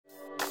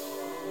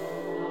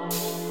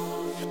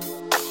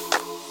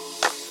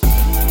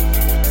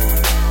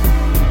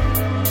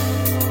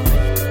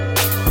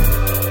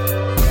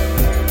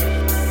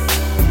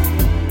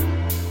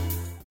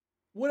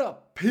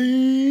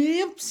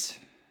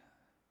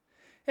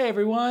Hey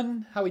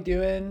everyone, how we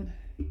doing?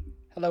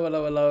 Hello,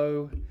 hello,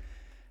 hello.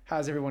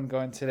 How's everyone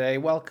going today?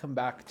 Welcome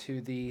back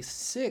to the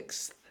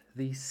sixth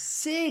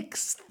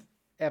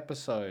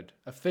episode,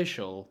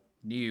 official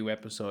new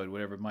episode,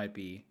 whatever it might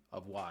be,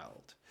 of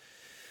Wild.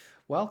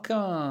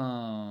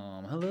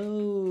 Welcome. Hello.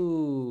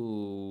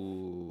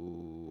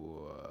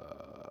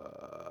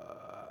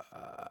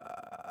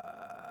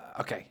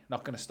 Okay,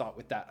 not going to start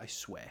with that, I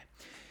swear.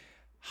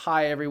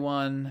 Hi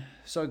everyone,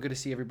 so good to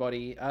see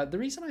everybody. The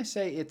reason I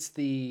say it's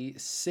the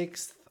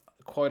sixth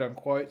quote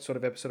unquote sort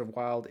of episode of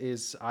Wild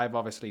is I've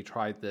obviously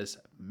tried this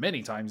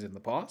many times in the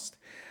past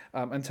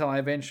until I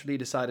eventually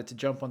decided to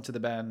jump onto the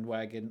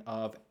bandwagon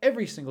of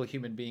every single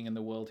human being in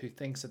the world who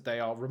thinks that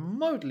they are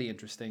remotely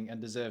interesting and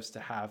deserves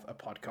to have a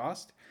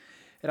podcast.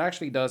 It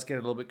actually does get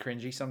a little bit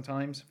cringy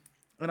sometimes.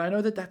 And I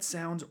know that that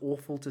sounds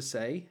awful to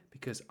say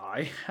because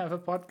I have a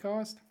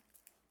podcast,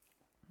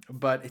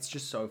 but it's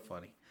just so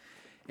funny.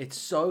 It's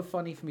so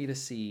funny for me to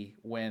see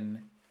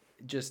when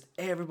just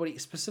everybody,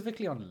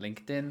 specifically on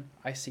LinkedIn,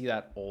 I see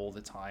that all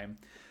the time.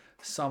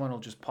 Someone will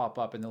just pop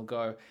up and they'll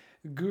go,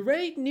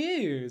 "Great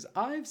news!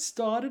 I've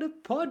started a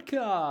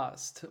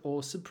podcast,"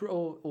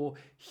 or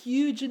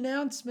 "Huge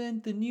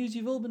announcement! The news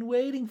you've all been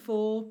waiting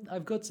for!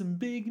 I've got some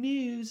big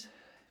news."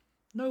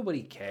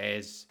 Nobody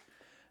cares.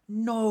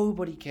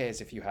 Nobody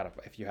cares if you have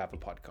a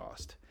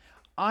podcast.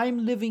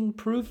 I'm living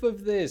proof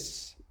of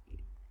this.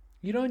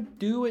 You don't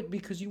do it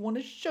because you want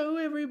to show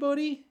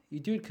everybody. You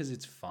do it because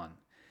it's fun.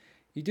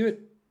 You do it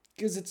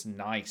because it's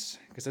nice.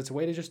 Because it's a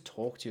way to just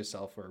talk to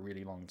yourself for a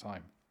really long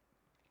time.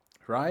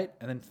 Right?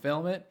 And then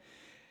film it.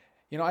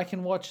 You know, I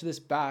can watch this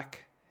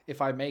back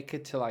if I make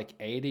it to like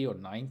 80 or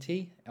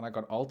 90 and I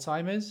got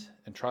Alzheimer's.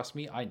 And trust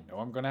me, I know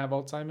I'm going to have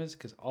Alzheimer's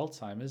because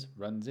Alzheimer's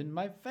runs in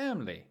my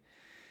family.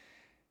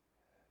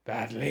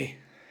 Badly.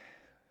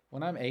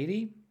 When I'm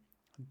 80,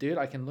 dude,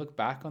 I can look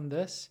back on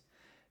this,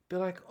 be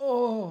like,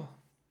 oh,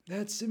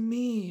 that's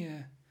me.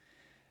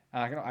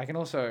 I can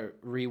also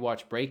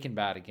rewatch Breaking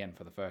Bad again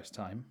for the first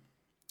time,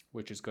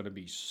 which is going to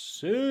be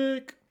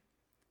sick.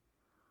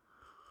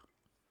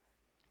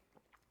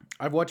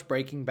 I've watched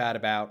Breaking Bad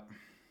about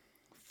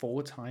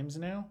 4 times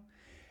now,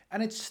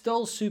 and it's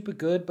still super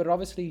good, but it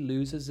obviously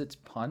loses its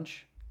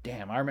punch.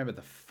 Damn, I remember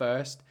the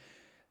first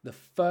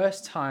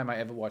time I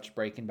ever watched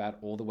Breaking Bad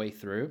all the way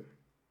through.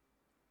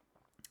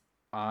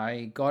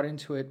 I got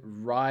into it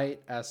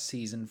right as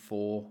season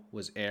 4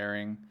 was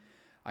airing.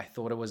 I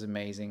thought it was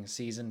amazing.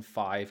 Season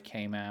 5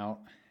 came out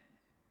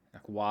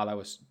like while I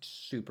was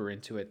super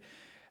into it.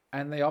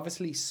 And they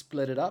obviously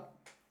split it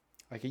up.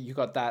 Like you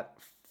got that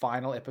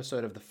final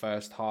episode of the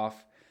first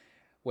half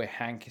where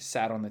Hank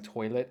sat on the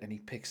toilet and he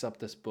picks up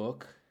this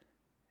book.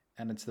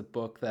 And it's the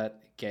book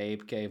that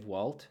Gabe gave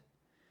Walt.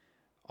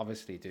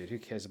 Obviously, dude, who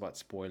cares about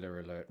spoiler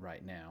alert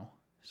right now?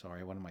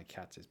 Sorry, one of my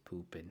cats is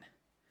pooping.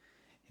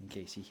 In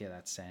case you hear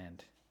that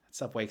sound. That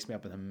stuff wakes me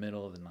up in the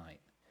middle of the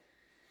night.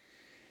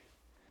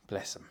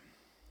 Bless him.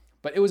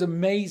 But it was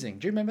amazing.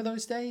 Do you remember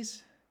those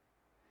days?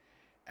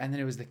 And then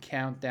it was the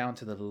countdown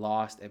to the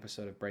last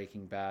episode of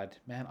Breaking Bad.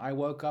 Man, I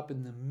woke up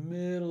in the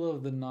middle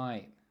of the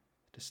night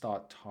to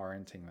start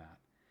torrenting that.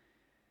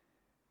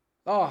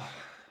 Oh,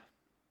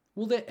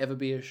 will there ever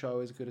be a show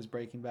as good as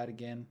Breaking Bad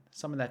again?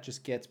 Something that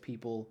just gets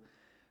people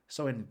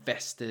so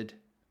invested.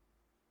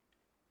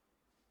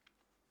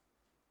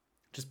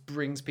 Just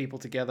brings people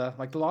together.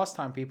 Like the last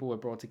time people were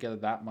brought together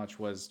that much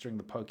was during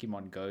the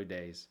Pokemon Go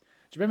days.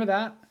 Do you remember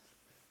that?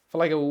 For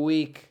like a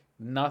week,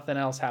 nothing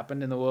else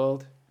happened in the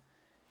world.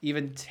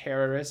 Even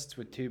terrorists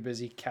were too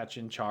busy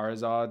catching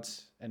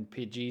Charizards and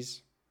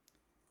Pidgeys.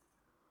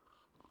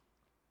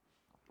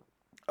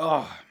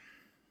 Oh,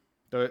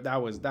 that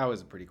was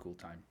a pretty cool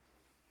time.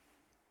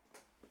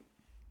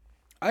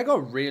 I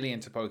got really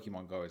into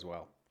Pokemon Go as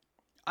well.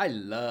 I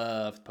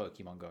loved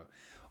Pokemon Go.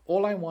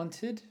 All I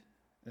wanted,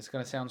 it's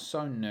going to sound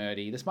so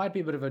nerdy. This might be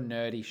a bit of a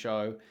nerdy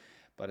show,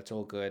 but it's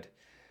all good.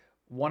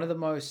 One of the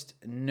most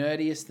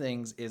nerdiest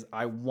things is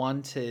I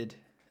wanted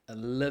a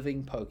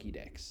living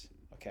Pokédex.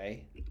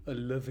 Okay? A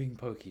living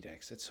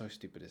Pokédex. It's so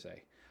stupid to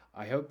say.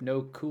 I hope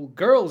no cool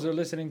girls are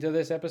listening to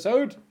this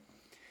episode.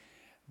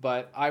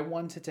 But I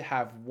wanted to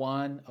have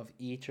one of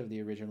each of the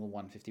original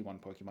 151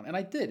 Pokemon. And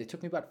I did. It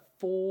took me about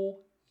 4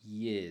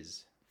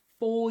 years.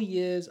 4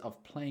 years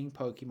of playing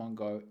Pokemon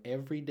Go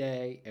every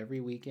day, every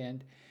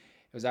weekend.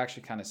 It was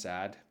actually kind of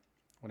sad.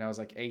 When I was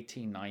like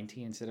 18,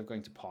 19, instead of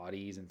going to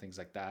parties and things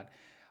like that,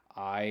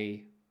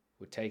 I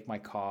would take my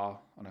car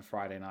on a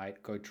Friday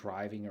night, go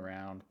driving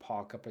around,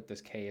 park up at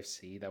this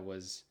KFC that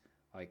was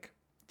like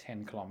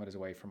 10 kilometers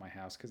away from my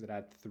house because it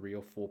had 3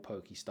 or 4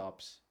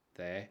 Pokestops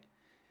there.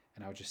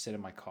 And I would just sit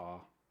in my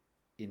car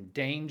in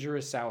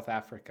dangerous South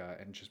Africa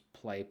and just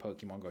play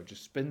Pokemon Go.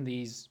 Just spin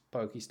these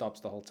Pokestops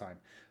the whole time.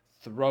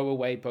 Throw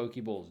away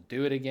Pokeballs.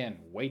 Do it again.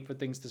 Wait for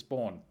things to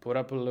spawn. Put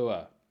up a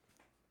lure.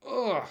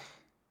 Ugh.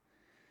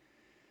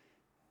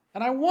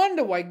 And I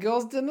wonder why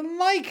girls didn't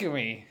like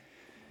me.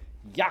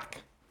 Yuck.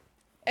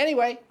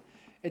 Anyway,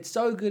 it's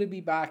so good to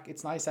be back.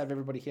 It's nice to have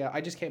everybody here. I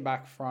just came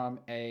back from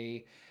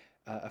a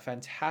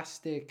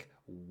fantastic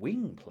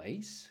wing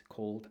place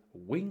called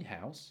Wing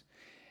House.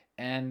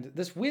 And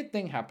this weird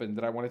thing happened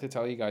that I wanted to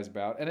tell you guys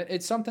about. And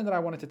it's something that I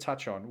wanted to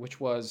touch on, which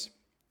was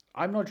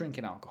I'm not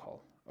drinking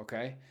alcohol,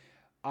 okay?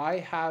 I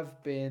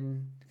have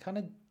been kind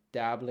of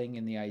dabbling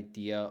in the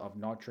idea of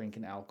not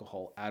drinking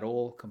alcohol at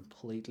all,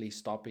 completely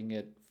stopping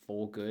it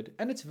for good.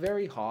 And it's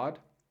very hard.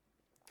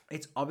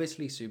 It's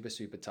obviously super,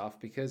 super tough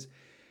because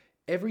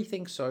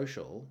everything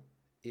social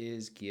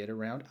is geared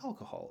around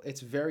alcohol.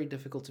 It's very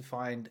difficult to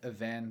find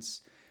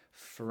events,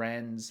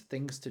 friends,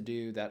 things to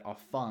do that are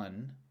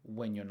fun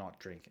when you're not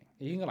drinking.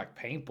 You can go like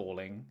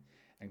paintballing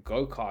and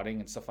go-karting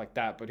and stuff like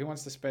that, but who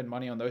wants to spend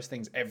money on those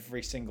things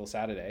every single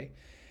Saturday?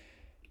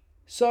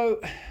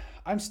 So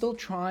I'm still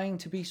trying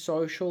to be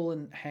social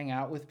and hang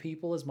out with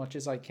people as much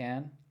as I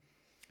can.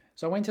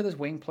 So I went to this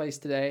wing place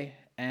today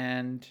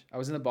and I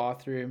was in the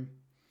bathroom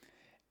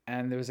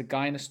and there was a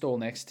guy in a stall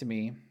next to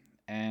me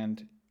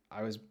and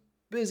I was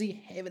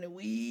busy having a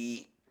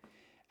wee.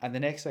 And the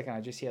next second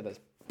I just hear this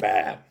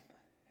bam.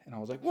 And I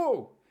was like,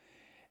 whoa.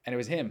 And it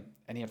was him.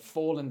 And he had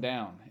fallen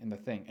down in the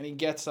thing. And he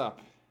gets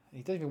up.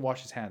 He doesn't even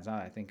wash his hands. Now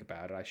that I think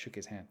about it, I shook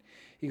his hand.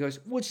 He goes,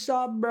 what's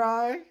up,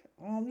 bro?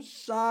 I'm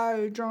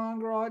so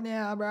drunk right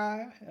now,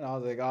 bro. And I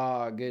was like,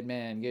 oh, good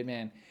man, good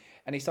man.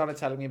 And he started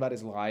telling me about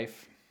his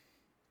life.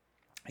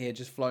 He had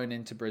just flown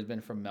into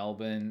Brisbane from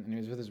Melbourne. And he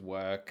was with his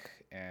work.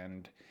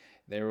 And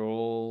they were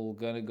all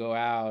going to go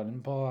out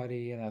and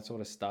party and that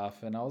sort of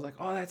stuff. And I was like,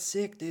 oh, that's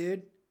sick,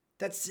 dude.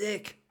 That's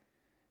sick.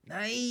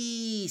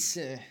 Nice.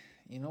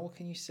 You know, what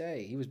can you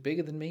say? He was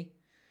bigger than me.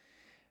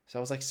 So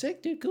I was like,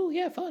 sick, dude, cool,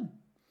 yeah, fun.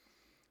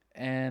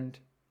 And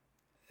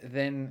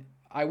then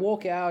I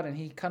walk out and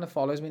he kind of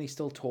follows me and he's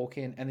still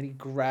talking. And then he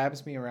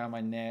grabs me around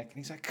my neck and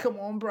he's like, come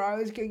on, bro,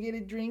 let's go get a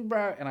drink,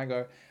 bro. And I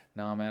go,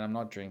 no, man, I'm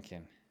not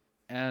drinking.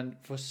 And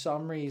for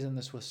some reason,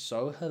 this was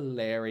so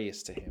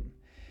hilarious to him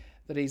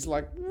that he's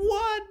like,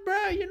 what,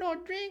 bro? You're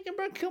not drinking,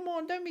 bro? Come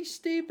on, don't be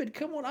stupid.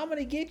 Come on, I'm going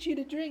to get you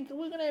to drink.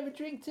 We're going to have a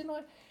drink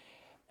tonight.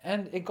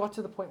 And it got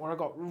to the point where I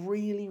got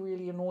really,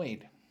 really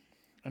annoyed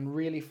and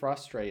really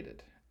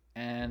frustrated.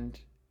 And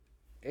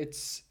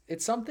it's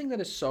something that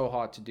is so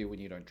hard to do when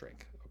you don't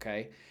drink,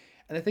 okay?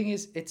 And the thing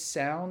is, it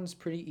sounds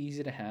pretty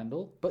easy to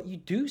handle, but you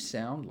do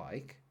sound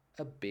like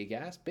a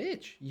big-ass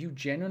bitch. You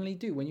genuinely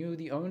do. When you're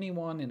the only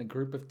one in a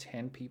group of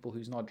 10 people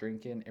who's not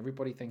drinking,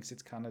 everybody thinks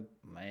it's kind of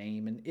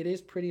lame, and it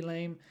is pretty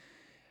lame.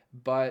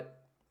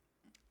 But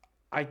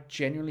I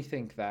genuinely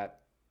think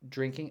that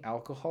drinking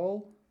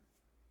alcohol,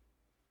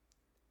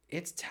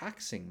 it's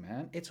taxing,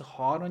 man. It's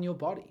hard on your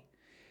body.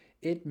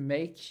 It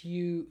makes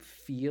you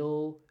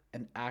feel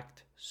and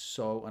act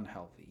so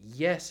unhealthy.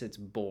 Yes, it's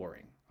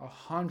boring.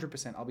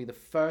 100%. I'll be the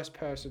first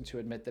person to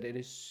admit that it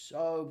is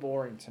so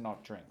boring to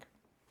not drink.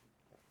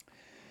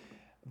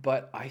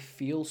 But I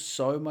feel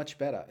so much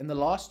better. In the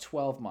last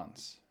 12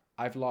 months,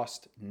 I've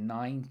lost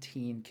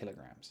 19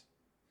 kilograms.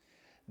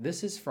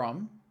 This is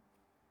from,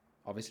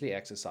 obviously,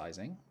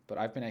 exercising, but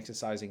I've been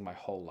exercising my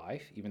whole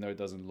life, even though it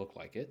doesn't look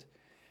like it.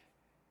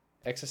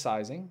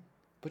 Exercising,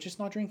 but just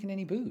not drinking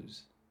any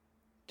booze.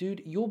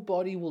 Dude, your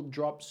body will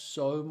drop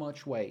so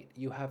much weight.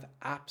 You have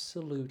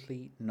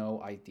absolutely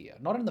no idea.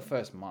 Not in the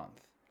first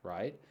month,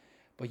 right?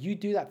 But you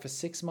do that for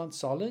 6 months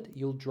solid,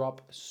 you'll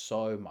drop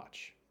so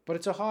much. But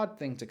it's a hard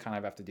thing to kind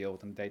of have to deal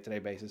with on a day-to-day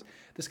basis.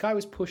 This guy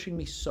was pushing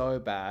me so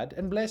bad,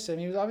 and bless him,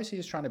 he was obviously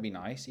just trying to be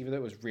nice, even though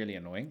it was really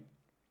annoying,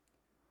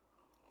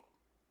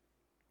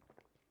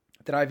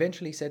 that I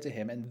eventually said to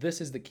him, and this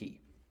is the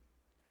key.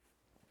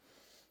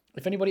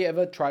 If anybody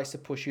ever tries to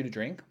push you to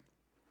drink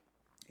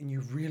and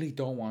you really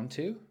don't want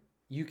to,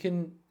 you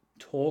can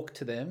talk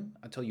to them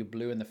until you're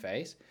blue in the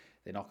face.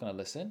 They're not going to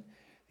listen.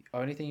 The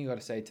only thing you got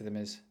to say to them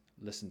is,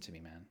 listen to me,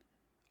 man.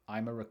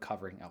 I'm a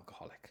recovering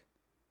alcoholic.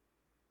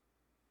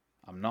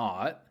 I'm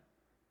not.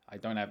 I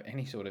don't have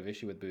any sort of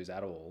issue with booze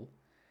at all,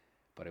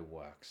 but it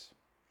works.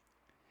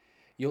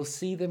 You'll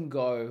see them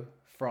go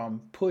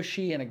from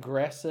pushy and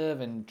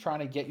aggressive and trying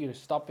to get you to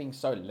stop being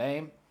so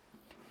lame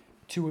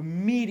to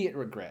immediate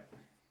regret.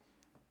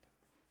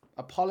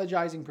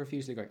 Apologizing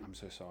profusely, going, I'm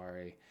so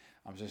sorry,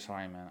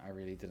 man, I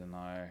really didn't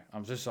know.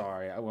 I'm so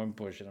sorry, I won't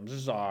push it, I'm so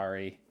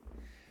sorry.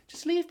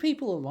 Just leave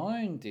people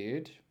alone,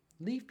 dude.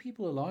 Leave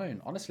people alone.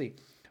 Honestly,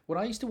 when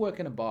I used to work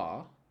in a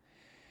bar,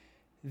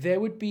 there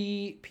would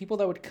be people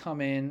that would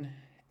come in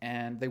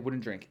and they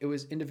wouldn't drink. It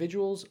was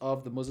individuals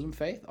of the Muslim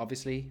faith,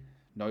 obviously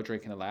no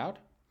drinking allowed.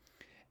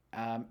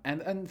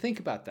 And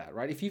think about that,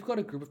 right? If you've got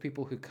a group of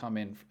people who come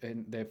in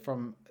and they're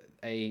from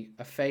a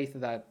faith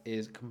that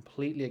is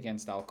completely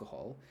against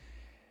alcohol,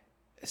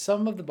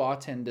 some of the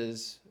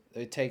bartenders,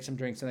 they take some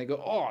drinks and they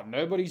go, oh,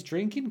 nobody's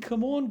drinking?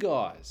 Come on,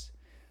 guys.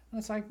 And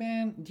it's like,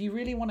 man, do you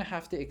really want to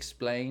have to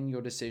explain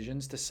your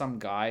decisions to some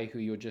guy who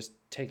you're just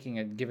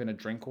giving a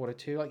drink order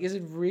to? Like, is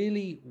it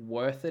really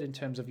worth it in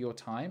terms of your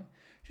time?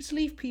 Just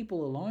leave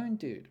people alone,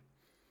 dude.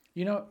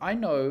 You know, I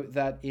know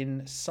that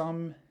in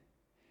some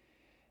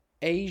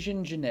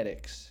Asian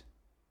genetics,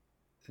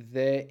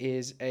 there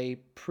is a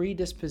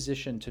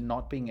predisposition to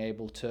not being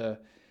able to,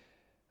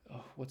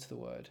 what's the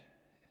word?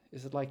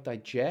 Is it like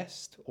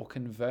digest or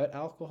convert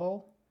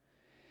alcohol?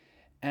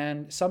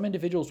 And some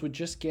individuals would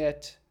just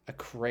get a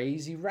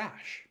crazy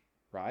rash,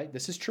 right?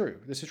 This is true.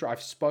 This is true.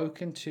 I've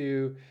spoken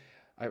to,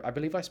 I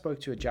believe I spoke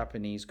to a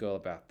Japanese girl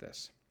about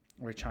this,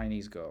 or a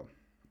Chinese girl.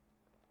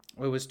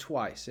 It was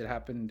twice. It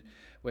happened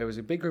where it was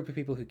a big group of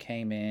people who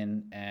came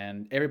in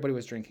and everybody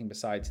was drinking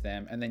besides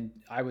them. And then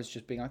I was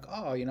just being like,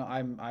 oh,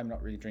 I'm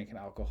not really drinking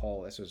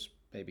alcohol. This was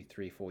maybe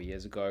 3-4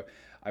 years ago.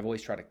 I've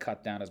always tried to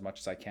cut down as much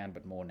as I can,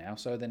 but more now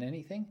so than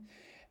anything.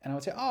 And I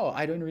would say, oh,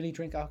 I don't really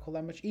drink alcohol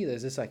that much either.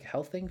 Is this like a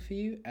health thing for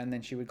you? And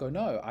then she would go,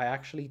 no, I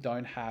actually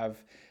don't have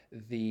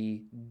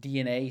the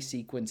DNA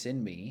sequence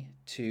in me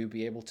to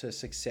be able to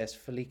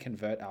successfully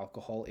convert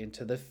alcohol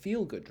into the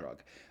feel-good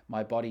drug.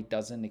 My body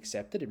doesn't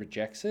accept it, it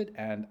rejects it,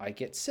 and I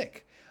get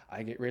sick.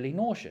 I get really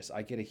nauseous.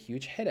 I get a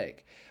huge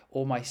headache.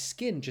 Or my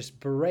skin just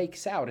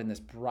breaks out in this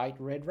bright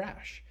red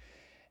rash.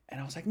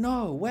 And I was like,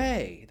 no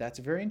way. That's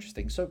very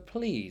interesting. So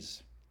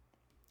please,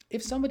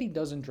 if somebody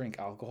doesn't drink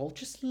alcohol,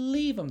 just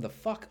leave them the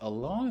fuck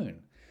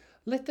alone.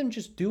 Let them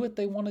just do what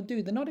they want to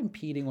do. They're not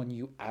impeding on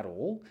you at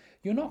all.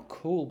 You're not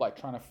cool by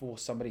trying to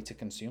force somebody to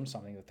consume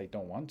something that they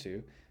don't want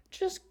to.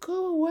 Just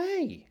go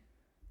away.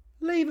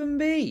 Leave them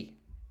be.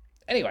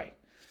 Anyway,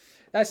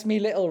 that's me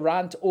little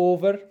rant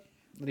over.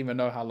 I don't even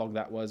know how long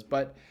that was,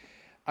 but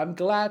I'm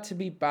glad to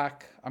be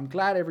back. I'm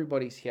glad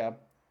everybody's here.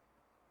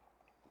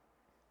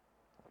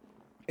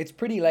 It's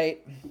pretty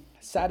late.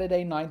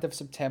 Saturday, 9th of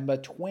September,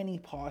 20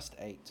 past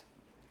 8.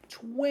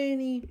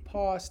 20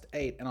 past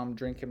 8, and I'm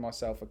drinking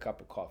myself a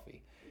cup of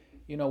coffee.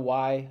 You know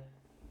why?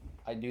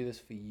 I do this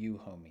for you,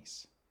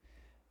 homies.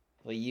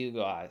 For you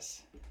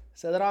guys.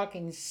 So that I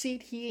can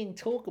sit here and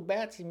talk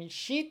about some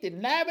shit that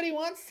nobody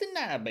wants to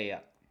know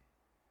about.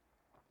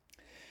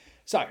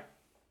 So, a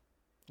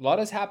lot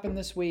has happened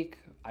this week.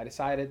 I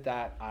decided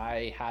that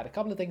I had a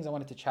couple of things I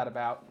wanted to chat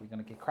about. We're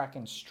going to get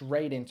cracking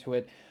straight into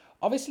it.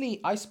 Obviously,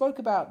 I spoke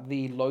about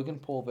the Logan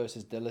Paul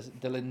versus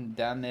Dillon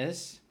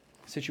Danis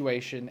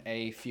situation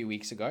a few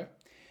weeks ago.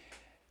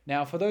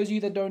 Now, for those of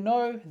you that don't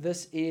know,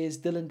 this is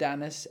Dillon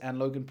Danis and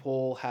Logan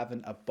Paul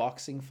having a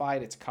boxing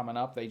fight. It's coming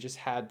up. They just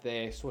had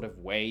their sort of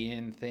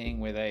weigh-in thing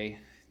where they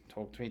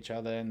talk to each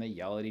other and they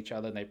yell at each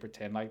other and they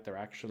pretend like they're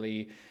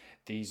actually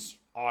these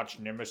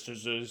arch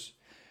nemesises.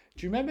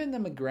 Do you remember in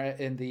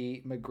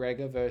the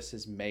McGregor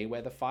versus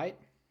Mayweather fight?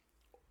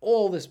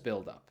 All this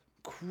build-up.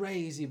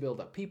 Crazy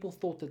build-up. People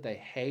thought that they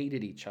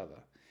hated each other.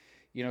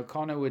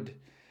 Conor would,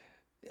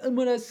 I'm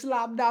going to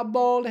slap that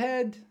bald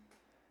head.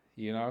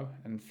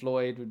 And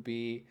Floyd would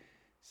be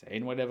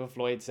saying whatever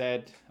Floyd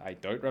said. I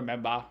don't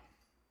remember.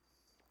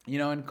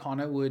 And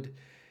Conor would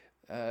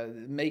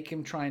make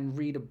him try and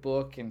read a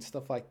book and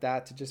stuff like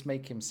that to just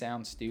make him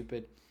sound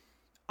stupid.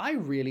 I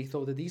really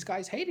thought that these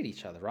guys hated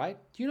each other, right?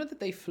 Do you know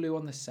that they flew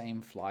on the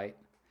same flight?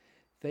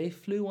 They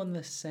flew on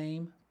the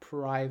same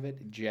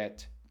private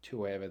jet to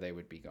wherever they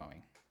would be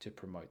going to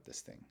promote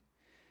this thing.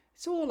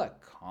 It's all a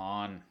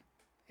con.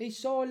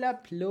 It's all a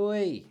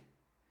ploy.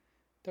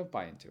 Don't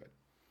buy into it.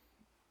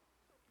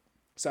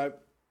 So,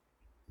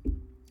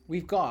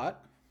 we've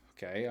got,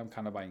 okay, I'm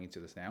kind of buying into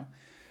this now.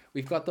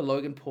 We've got the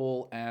Logan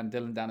Paul and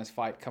Dillon Danis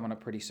fight coming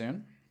up pretty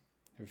soon.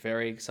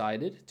 Very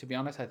excited. To be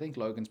honest, I think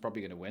Logan's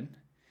probably going to win.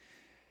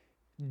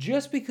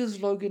 Just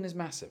because Logan is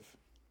massive,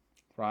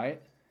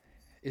 right?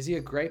 Is he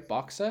a great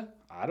boxer?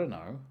 I don't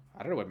know.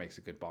 I don't know what makes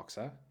a good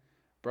boxer.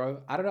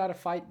 Bro, I don't know how to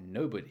fight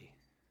nobody.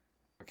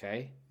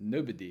 Okay?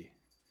 Nobody.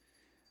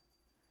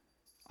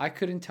 I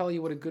couldn't tell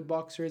you what a good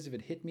boxer is if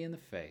it hit me in the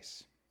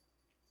face.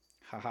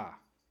 Haha.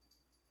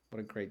 What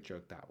a great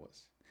joke that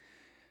was.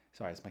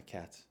 Sorry, it's my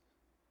cats.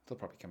 They'll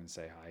probably come and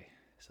say hi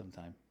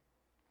sometime.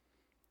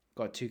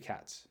 Got 2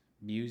 cats.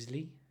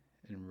 Muesli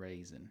and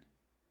Raisin.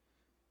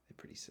 They're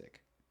pretty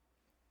sick.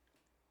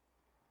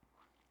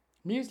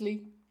 Muesli, do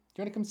you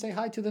want to come say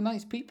hi to the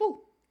nice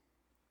people?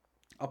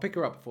 I'll pick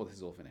her up before this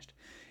is all finished.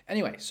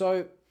 Anyway,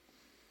 so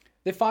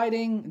they're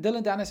fighting.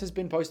 Dillon Danis has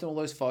been posting all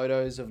those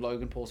photos of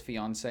Logan Paul's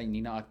fiancée,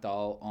 Nina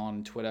Agdal,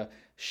 on Twitter.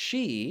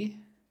 She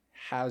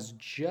has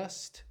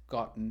just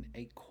gotten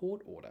a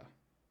court order.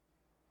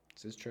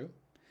 This is true.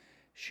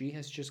 She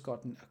has just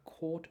gotten a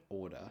court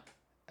order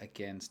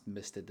against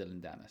Mr.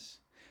 Dillon Danis,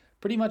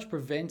 pretty much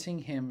preventing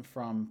him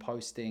from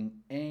posting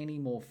any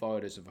more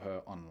photos of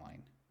her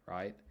online,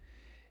 right?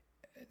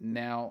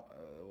 Now,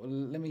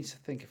 let me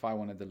think if I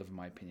want to deliver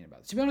my opinion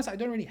about this. To be honest, I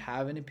don't really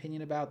have an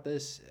opinion about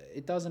this.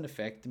 It doesn't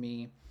affect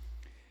me.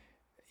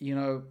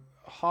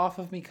 Half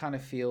of me kind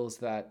of feels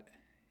that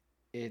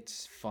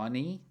it's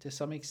funny to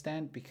some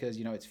extent because,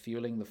 it's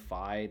fueling the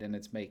fight and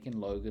it's making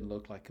Logan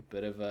look like a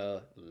bit of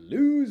a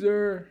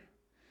loser,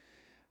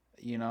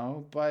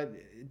 But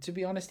to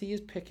be honest, he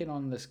is picking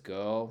on this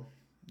girl.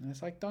 And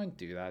it's like, don't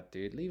do that,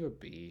 dude. Leave her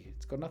be.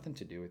 It's got nothing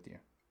to do with you.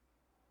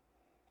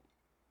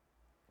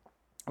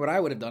 What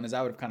I would have done is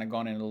I would have kind of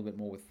gone in a little bit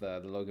more with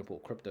the Logan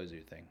Paul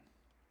CryptoZoo thing.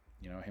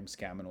 Him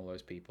scamming all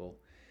those people.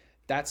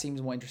 That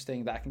seems more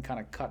interesting. That can kind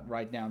of cut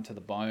right down to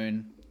the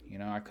bone.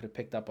 I could have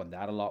picked up on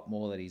that a lot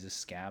more, that he's a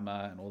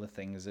scammer and all the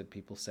things that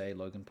people say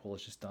Logan Paul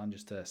has just done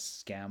just to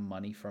scam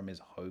money from his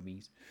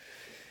homies.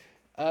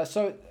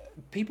 So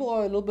people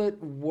are a little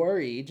bit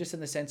worried, just in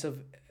the sense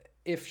of,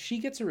 if she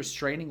gets a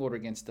restraining order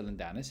against Dylan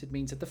Dennis, it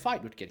means that the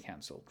fight would get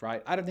cancelled,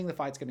 right? I don't think the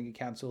fight's going to get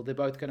cancelled. They're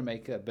both going to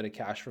make a bit of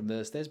cash from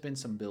this. There's been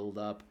some build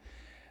up.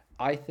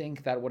 I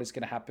think that what is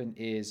going to happen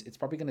is it's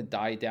probably going to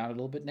die down a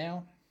little bit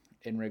now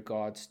in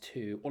regards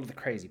to all of the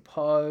crazy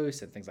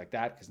posts and things like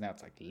that, because now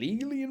it's like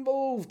legally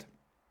involved.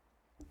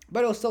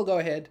 But it'll still go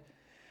ahead.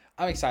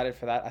 I'm excited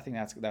for that. I think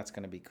that's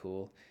going to be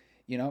cool.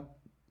 You know,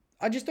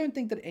 I just don't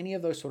think that any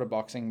of those sort of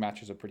boxing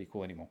matches are pretty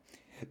cool anymore.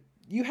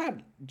 You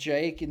had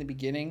Jake in the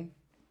beginning,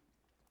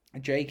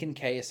 Jake and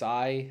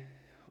KSI,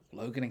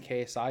 Logan and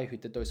KSI, who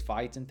did those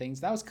fights and things.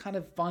 That was kind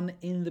of fun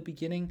in the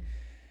beginning.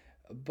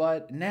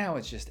 But now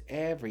it's just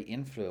every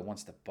influencer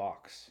wants to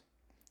box.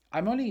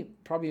 I'm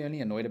probably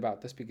only annoyed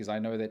about this because I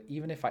know that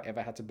even if I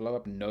ever had to blow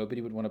up,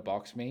 nobody would want to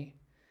box me.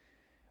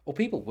 Or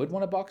people would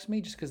want to box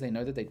me just because they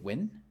know that they'd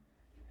win.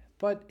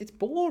 But it's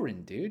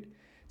boring, dude.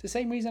 It's the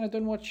same reason I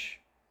don't watch,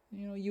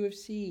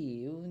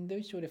 UFC and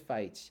those sort of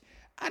fights.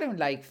 I don't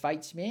like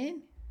fights,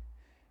 man.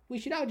 We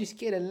should all just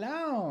get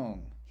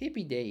along.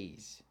 Hippie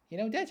days.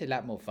 That's a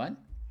lot more fun.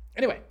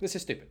 Anyway, this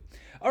is stupid.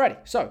 Alrighty,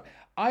 so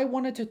I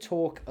wanted to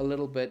talk a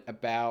little bit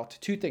about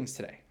 2 things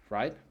today,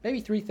 right?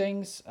 Maybe 3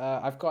 things.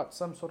 I've got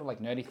some sort of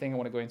like nerdy thing I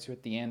want to go into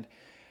at the end.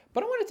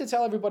 But I wanted to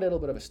tell everybody a little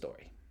bit of a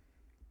story.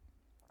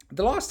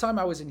 The last time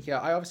I was in here,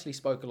 I obviously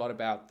spoke a lot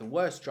about the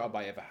worst job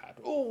I ever had.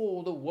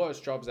 Oh, the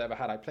worst jobs I ever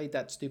had. I played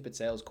that stupid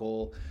sales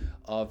call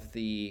of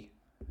the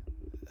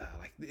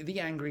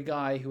angry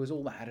guy who was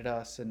all mad at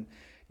us and,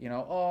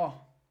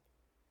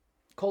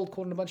 cold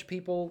calling a bunch of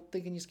people,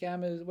 thinking you're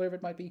scammers, whatever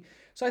it might be.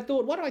 So I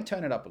thought, why don't I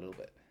turn it up a little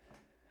bit?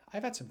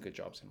 I've had some good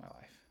jobs in my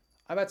life.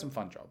 I've had some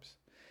fun jobs.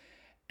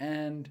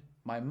 And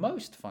my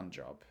most fun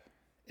job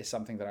is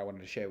something that I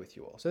wanted to share with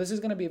you all. So this is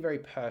going to be a very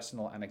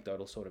personal,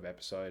 anecdotal sort of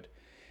episode.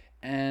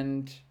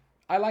 And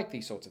I like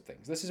these sorts of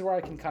things. This is where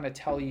I can kind of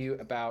tell you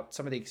about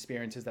some of the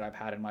experiences that I've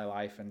had in my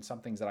life and some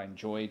things that I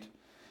enjoyed.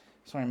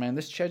 Sorry, man,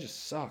 this chair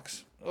just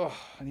sucks. Oh,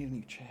 I need a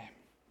new chair.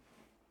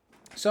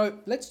 So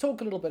let's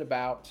talk a little bit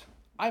about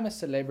I'm a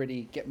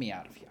Celebrity, Get Me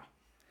Out of Here.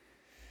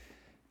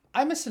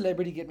 I'm a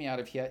Celebrity, Get Me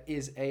Out of Here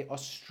is a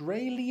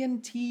Australian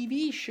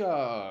TV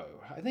show.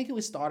 I think it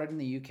was started in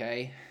the UK.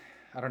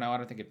 I don't know. I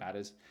don't think it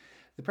matters.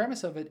 The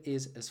premise of it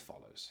is as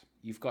follows.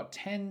 You've got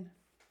 10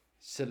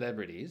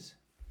 celebrities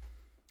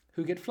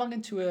who get flung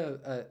into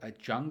a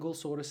jungle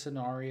sort of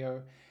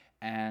scenario,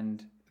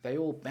 and they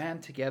all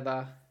band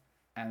together,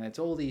 and it's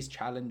all these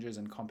challenges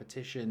and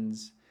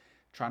competitions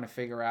trying to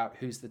figure out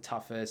who's the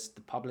toughest.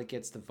 The public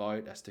gets to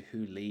vote as to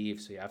who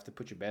leaves, so you have to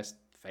put your best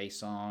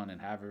face on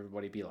and have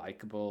everybody be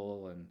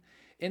likable, and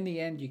in the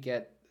end you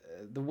get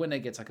the winner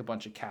gets like a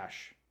bunch of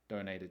cash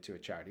donated to a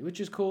charity, which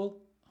is cool.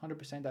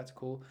 100%, that's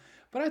cool.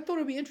 But I thought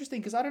it'd be interesting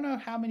because I don't know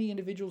how many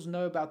individuals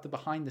know about the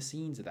behind the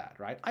scenes of that,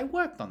 right? I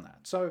worked on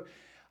that. So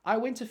I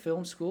went to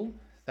film school.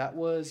 That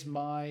was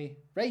my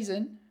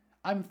reason.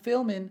 I'm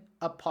filming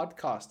a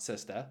podcast,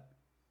 sister.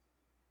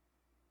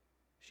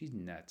 She's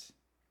nuts.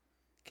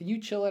 Can you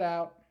chill it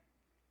out?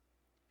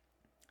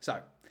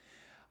 So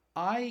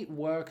I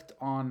worked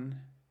on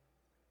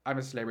I'm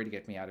a Celebrity,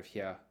 Get Me Out of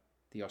Here,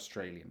 the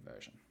Australian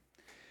version.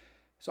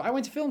 So I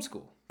went to film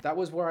school. That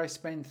was where I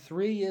spent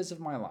 3 years of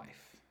my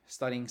life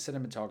studying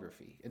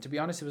cinematography. And to be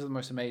honest, it was the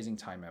most amazing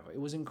time ever.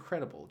 It was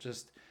incredible.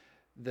 Just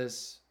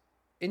this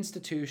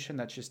institution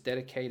that's just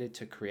dedicated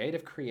to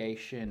creative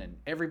creation, and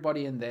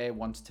everybody in there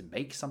wants to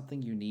make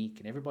something unique,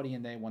 and everybody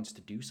in there wants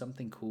to do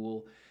something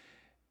cool.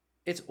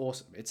 It's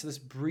awesome. It's this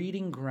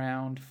breeding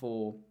ground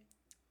for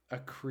a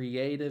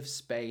creative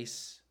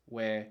space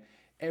where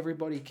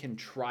everybody can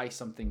try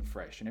something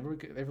fresh and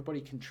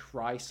everybody can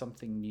try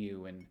something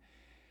new. And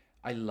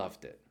I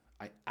loved it.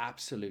 I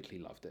absolutely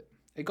loved it.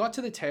 It got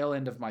to the tail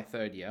end of my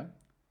 3rd year.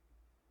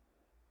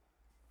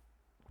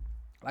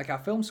 Like how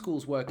film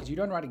schools work is you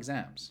don't write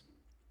exams.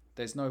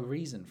 There's no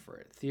reason for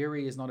it.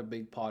 Theory is not a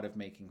big part of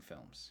making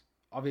films.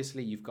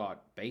 Obviously, you've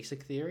got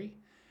basic theory,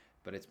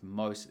 but it's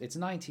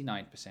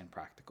 99%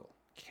 practical.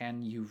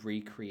 Can you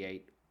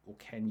recreate or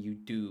can you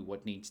do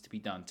what needs to be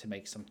done to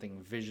make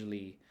something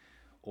visually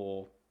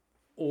or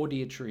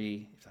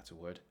auditory, if that's a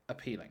word,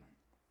 appealing?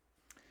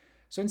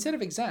 So instead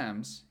of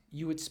exams,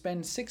 you would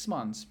spend 6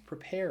 months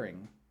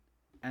preparing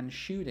and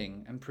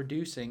shooting and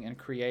producing and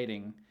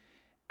creating,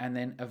 and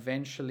then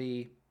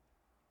eventually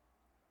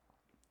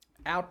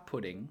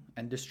outputting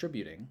and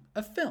distributing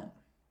a film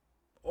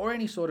or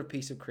any sort of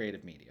piece of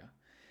creative media.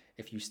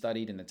 If you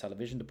studied in the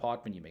television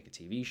department, you make a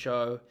TV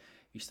show.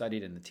 You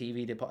studied in the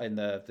TV department,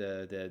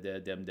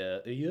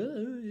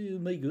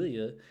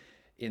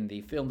 in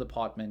the film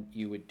department,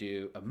 you would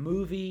do a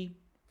movie,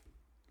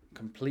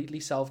 completely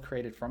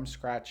self-created from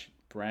scratch,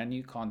 brand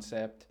new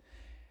concept.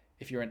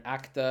 If you're an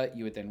actor,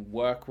 you would then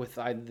work with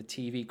either the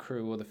TV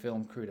crew or the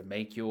film crew to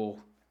make your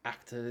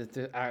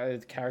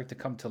character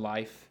come to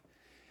life.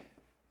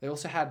 They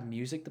also had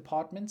music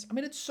departments. I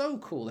mean, it's so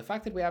cool. The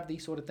fact that we have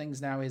these sort of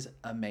things now is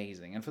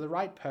amazing. And for the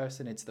right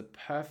person, it's the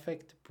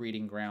perfect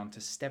breeding ground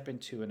to step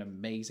into an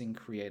amazing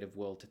creative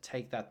world, to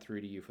take that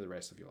through to you for the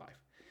rest of your life.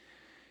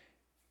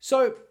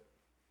 So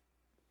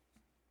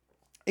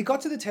it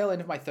got to the tail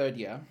end of my third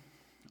year.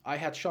 I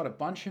had shot a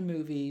bunch of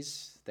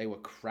movies. They were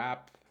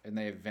crap, and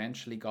they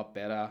eventually got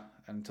better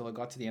until I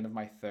got to the end of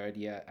my third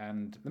year,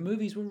 and the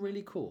movies were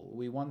really cool.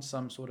 We won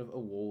some sort of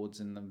awards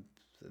in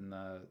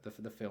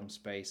the film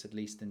space, at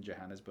least in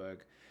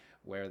Johannesburg,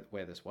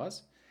 where this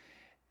was,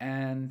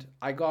 and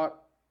I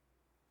got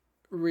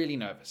really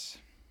nervous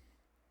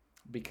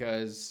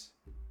because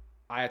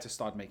I had to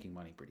start making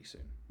money pretty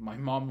soon. My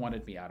mom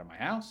wanted me out of my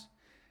house,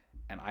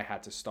 and I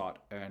had to start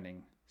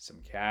earning some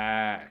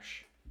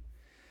cash.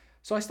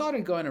 So I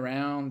started going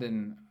around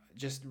and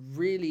just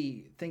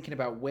really thinking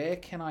about where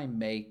can I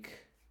make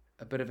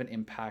a bit of an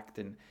impact,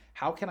 and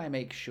how can I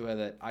make sure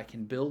that I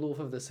can build off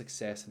of the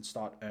success and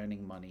start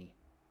earning money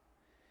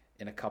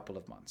in a couple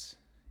of months,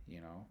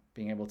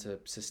 being able to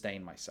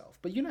sustain myself.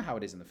 But you know how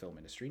it is in the film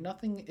industry.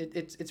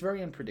 It's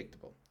very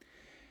unpredictable.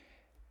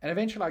 And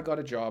eventually I got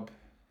a job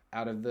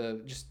out of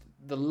the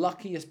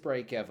luckiest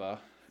break ever,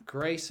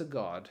 grace of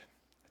God,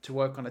 to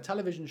work on a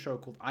television show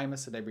called I'm a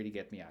Celebrity,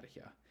 Get Me Out of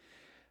Here.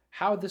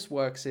 How this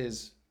works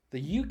is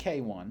the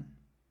UK one,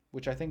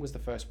 which I think was the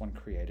first one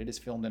created, is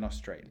filmed in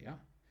Australia.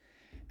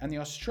 And the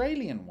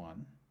Australian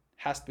one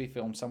has to be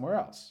filmed somewhere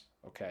else,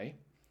 okay?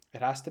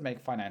 It has to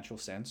make financial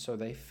sense, so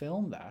they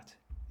filmed that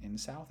in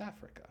South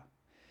Africa.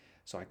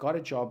 So I got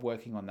a job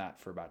working on that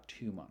for about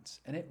 2 months,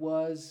 and it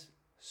was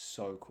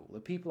so cool. The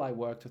people I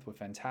worked with were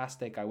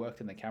fantastic. I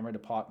worked in the camera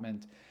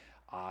department.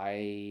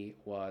 I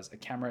was a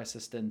camera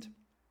assistant.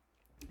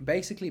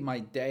 Basically, my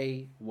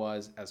day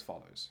was as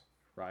follows,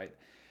 right?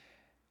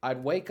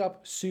 I'd wake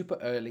up super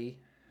early,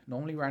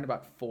 normally around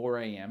about 4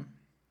 a.m.,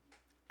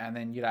 and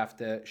then you'd have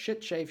to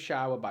shit, shave,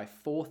 shower by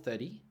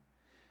 4:30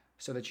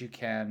 so that you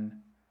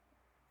can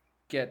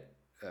get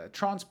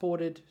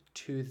transported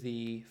to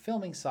the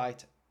filming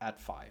site at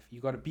 5. You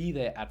got to be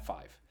there at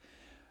 5.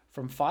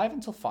 From 5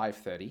 until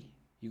 5:30,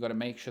 you got to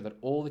make sure that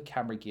all the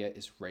camera gear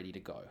is ready to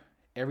go.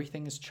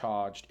 Everything is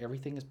charged,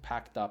 everything is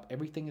packed up,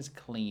 everything is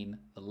clean,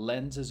 the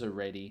lenses are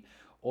ready,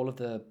 all of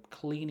the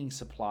cleaning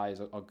supplies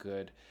are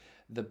good,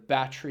 the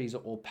batteries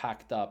are all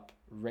packed up,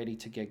 ready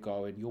to get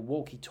going, your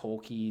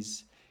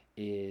walkie-talkies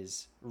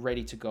is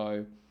ready to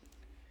go.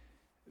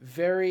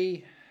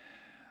 Very,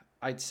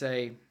 I'd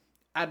say,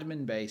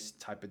 admin-based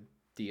type of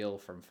deal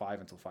from 5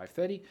 until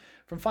 5:30.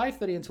 From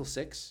 5:30 until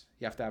 6,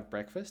 you have to have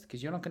breakfast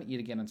because you're not going to eat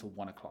again until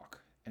 1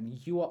 o'clock. And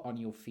you are on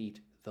your feet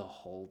the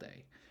whole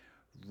day,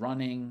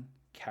 running,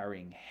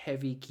 carrying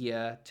heavy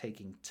gear,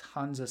 taking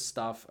tons of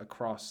stuff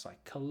across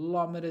like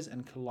kilometers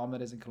and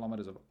kilometers and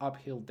kilometers of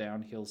uphill,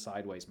 downhill,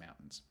 sideways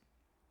mountains.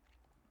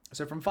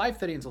 So from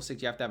 5:30 until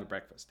 6, you have to have a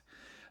breakfast.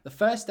 The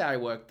first day I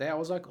worked there, I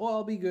was like, oh,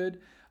 I'll be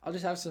good. I'll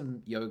just have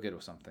some yogurt or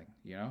something,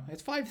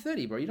 It's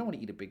 5:30, bro. You don't want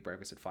to eat a big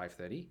breakfast at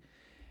 5:30.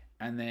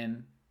 And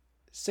then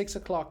 6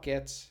 o'clock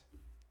gets,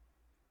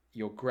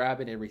 you're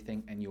grabbing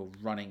everything and you're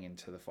running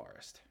into the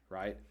forest,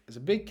 right? There's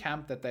a big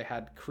camp that they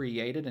had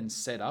created and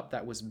set up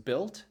that was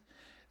built.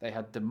 They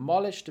had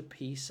demolished a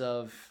piece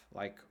of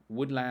like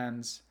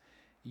woodlands,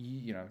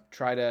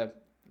 try to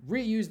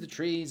reuse the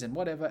trees and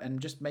whatever, and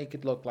just make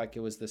it look like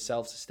it was the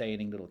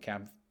self-sustaining little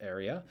camp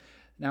area.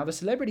 Now, the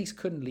celebrities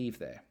couldn't leave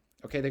there.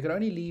 Okay, they could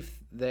only leave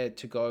there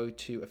to go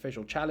to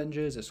official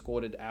challenges,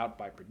 escorted out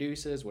by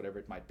producers, whatever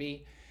it might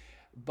be.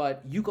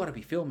 But you got to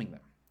be filming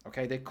them.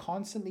 Okay, they're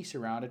constantly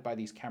surrounded by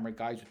these camera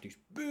guys with these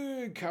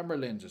big camera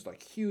lenses,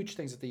 like huge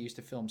things that they use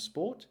to film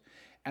sport.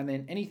 And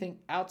then anything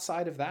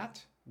outside of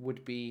that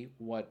would be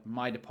what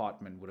my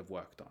department would have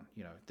worked on.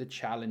 The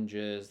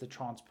challenges, the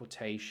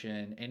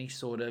transportation, any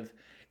sort of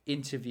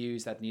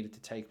interviews that needed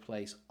to take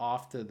place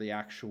after the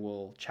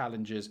actual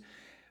challenges.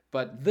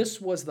 But this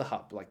was the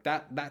hub, like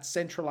that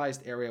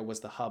centralized area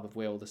was the hub of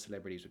where all the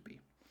celebrities would be.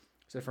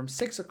 So from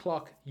 6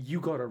 o'clock, you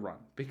got to run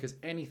because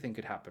anything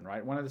could happen,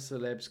 right? One of the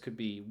celebs could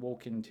be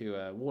walking to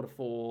a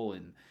waterfall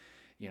and,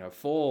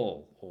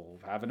 fall or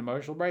have an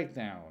emotional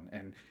breakdown,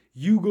 and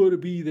you got to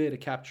be there to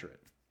capture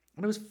it.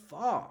 And it was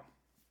far.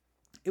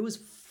 It was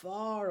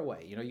far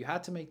away. You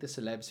had to make the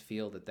celebs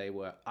feel that they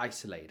were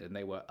isolated and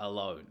they were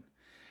alone,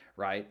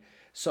 right?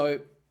 So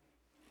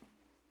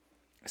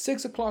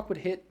 6 o'clock would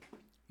hit.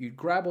 You'd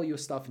grab all your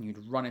stuff and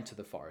you'd run into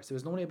the forest. It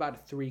was normally about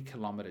a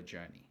 3-kilometer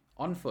journey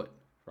on foot,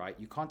 right?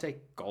 You can't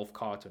take golf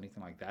carts or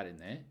anything like that in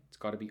there. It's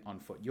got to be on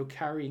foot. You're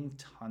carrying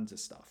tons of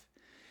stuff.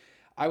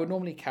 I would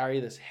normally carry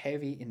this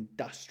heavy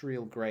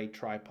industrial grade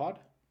tripod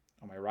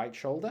on my right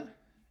shoulder.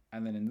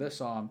 And then in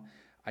this arm,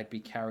 I'd be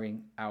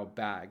carrying our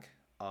bag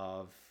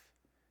of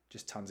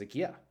just tons of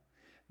gear.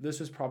 This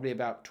was probably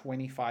about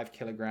 25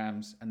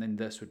 kilograms. And then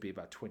this would be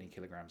about 20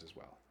 kilograms as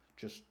well.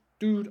 Just,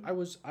 dude, I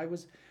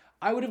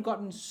would have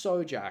gotten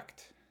so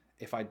jacked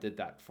if I did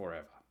that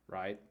forever,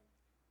 right?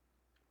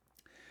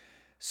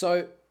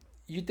 So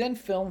you then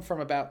film from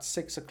about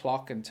 6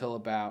 o'clock until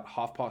about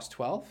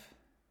 12:30.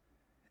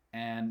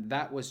 And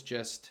that was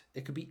just,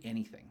 it could be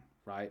anything,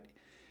 right?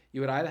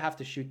 You would either have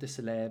to shoot the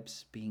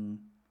celebs being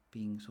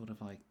sort of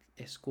like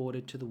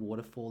escorted to the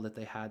waterfall that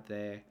they had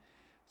there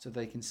so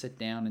they can sit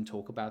down and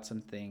talk about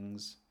some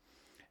things.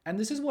 And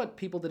this is what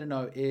people didn't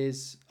know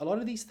is a lot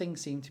of these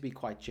things seem to be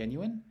quite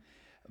genuine,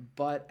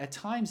 but at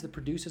times the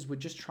producers would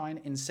just try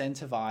and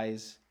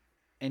incentivize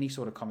any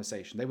sort of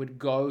conversation. They would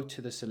go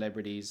to the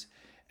celebrities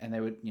and they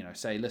would,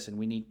 say, listen,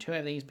 we need two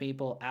of these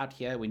people out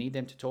here. We need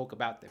them to talk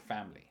about their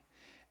family.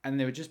 And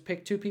they would just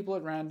pick two people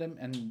at random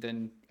and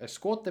then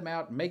escort them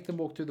out, make them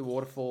walk through the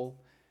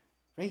waterfall.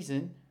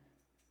 Raisin,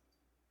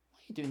 why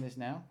are you doing this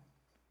now?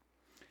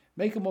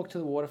 Make them walk to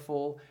the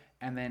waterfall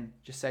and then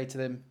just say to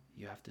them,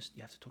 you have to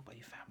talk about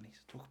your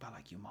families. Talk about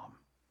like your mom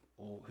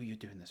or who you're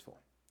doing this for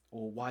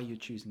or why you're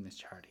choosing this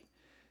charity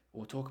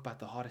or talk about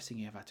the hardest thing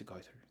you ever had to go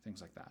through,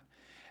 things like that.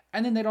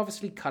 And then they'd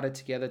obviously cut it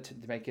together to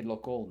make it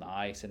look all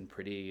nice and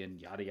pretty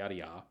and yada, yada,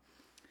 yada.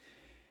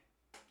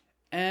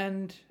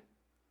 And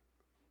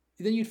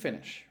then you'd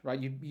finish, right?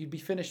 You'd be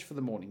finished for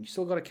the morning. You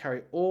still got to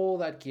carry all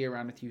that gear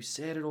around with you,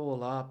 set it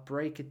all up,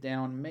 break it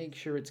down, make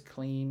sure it's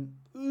clean.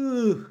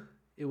 Ugh,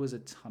 it was a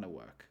ton of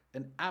work.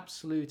 An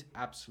absolute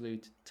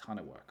ton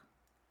of work.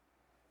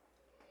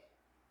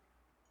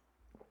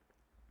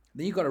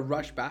 Then you got to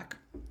rush back.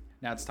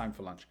 Now it's time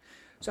for lunch.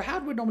 So how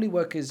it would normally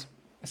work is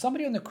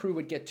somebody on the crew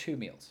would get 2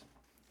 meals.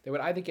 They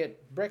would either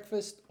get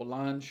breakfast or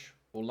lunch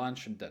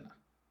and dinner.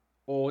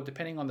 Or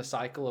depending on the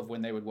cycle of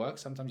when they would work,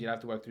 sometimes you'd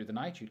have to work through the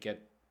night, you'd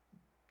get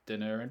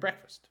dinner and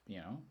breakfast,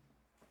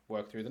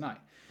 work through the night.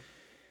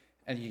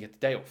 And you get the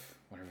day off,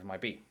 whatever it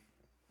might be.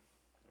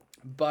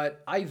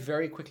 But I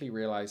very quickly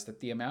realized that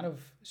the amount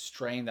of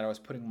strain that I was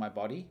putting on my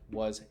body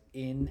was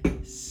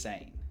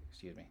insane.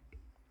 Excuse me.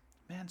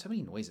 Man, so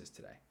many noises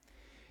today.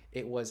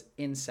 It was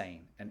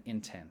insane and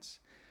intense.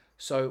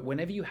 So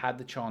whenever you had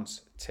the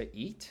chance to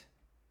eat,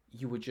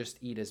 you would just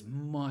eat as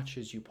much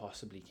as you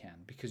possibly can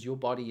because your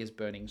body is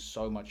burning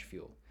so much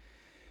fuel.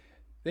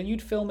 Then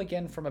you'd film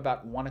again from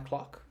about 1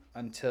 o'clock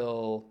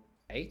until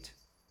 8.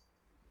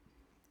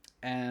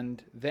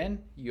 And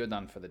then you're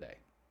done for the day.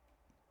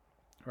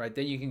 Right,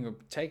 then you can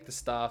take the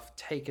stuff,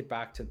 take it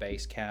back to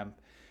base camp,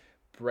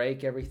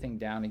 break everything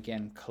down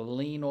again,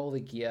 clean all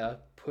the gear,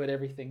 put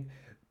everything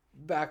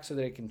back so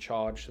that it can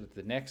charge so that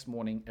the next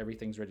morning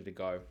everything's ready to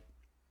go.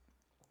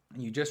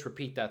 And you just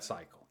repeat that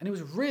cycle. And it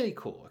was really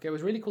cool. Okay, it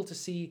was really cool to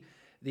see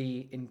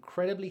the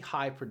incredibly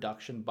high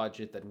production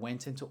budget that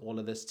went into all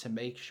of this to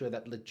make sure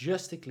that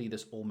logistically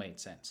this all made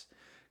sense.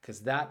 Because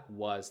that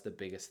was the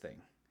biggest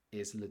thing,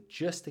 is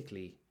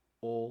logistically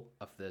all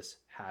of this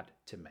had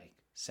to make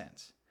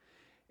sense.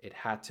 It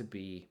had to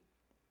be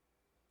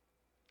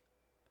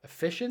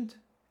efficient,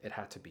 it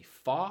had to be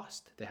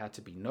fast, there had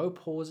to be no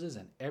pauses,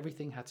 and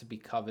everything had to be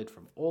covered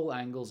from all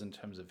angles in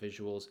terms of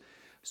visuals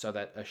so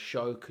that a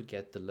show could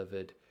get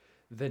delivered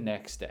the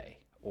next day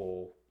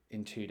or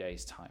in 2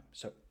 days' time.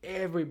 So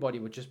everybody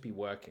would just be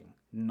working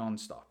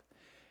nonstop.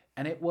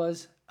 And it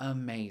was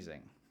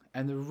amazing.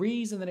 And the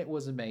reason that it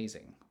was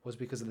amazing was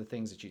because of the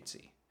things that you'd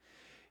see.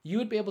 You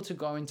would be able to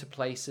go into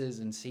places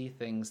and see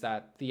things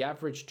that the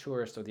average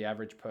tourist or the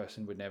average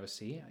person would never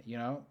see.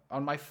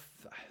 On my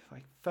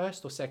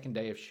first or second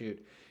day of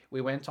shoot,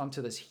 we went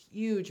onto this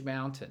huge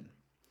mountain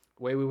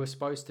where we were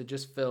supposed to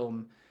just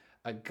film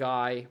a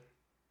guy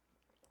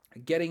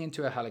getting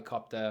into a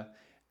helicopter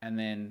and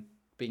then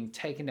being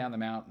taken down the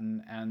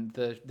mountain. And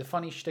the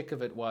funny shtick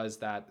of it was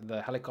that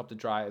the helicopter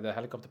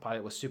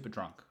pilot was super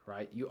drunk,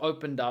 right? You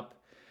opened up,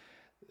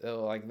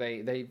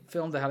 they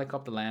filmed the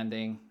helicopter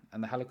landing,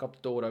 and the helicopter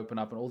door would open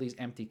up and all these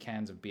empty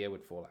cans of beer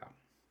would fall out.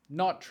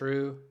 Not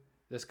true.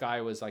 This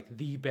guy was like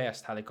the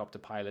best helicopter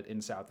pilot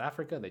in South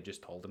Africa. They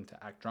just told him to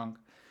act drunk.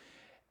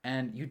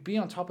 And you'd be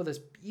on top of this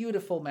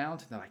beautiful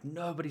mountain that like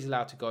nobody's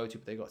allowed to go to,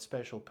 but they got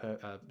special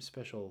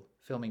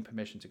filming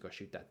permission to go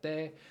shoot that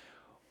there.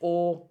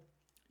 Or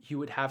you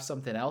would have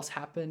something else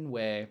happen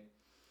where,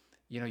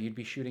 you'd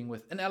be shooting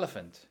with an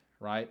elephant,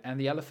 right? And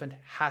the elephant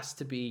has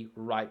to be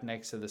right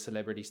next to the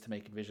celebrities to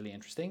make it visually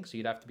interesting. So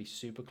you'd have to be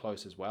super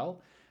close as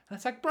well. And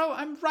it's like, bro,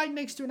 I'm right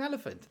next to an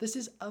elephant. This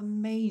is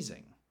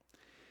amazing.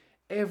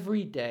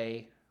 Every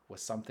day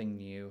was something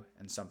new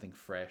and something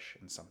fresh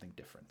and something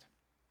different.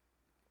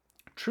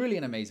 Truly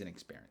an amazing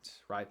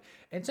experience, right?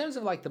 In terms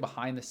of like the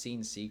behind the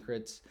scenes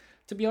secrets,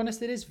 to be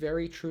honest, it is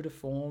very true to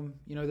form.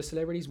 The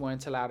celebrities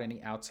weren't allowed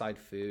any outside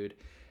food.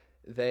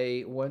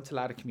 They weren't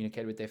allowed to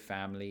communicate with their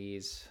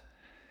families.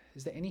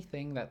 Is there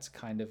anything that's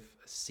kind of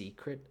a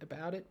secret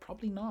about it?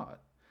 Probably not.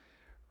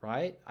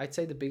 Right? I'd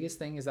say the biggest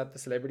thing is that the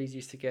celebrities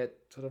used to get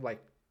sort of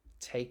like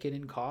taken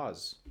in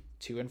cars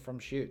to and from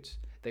shoots.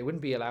 They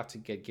wouldn't be allowed to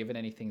get given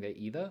anything there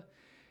either.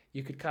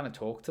 You could kind of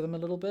talk to them a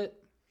little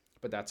bit,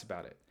 but that's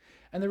about it.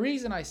 And the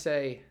reason I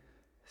say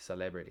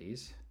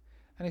celebrities,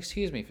 and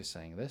excuse me for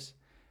saying this,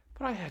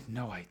 but I had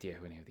no idea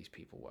who any of these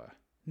people were.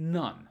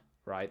 None,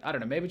 right? I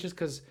don't know, maybe just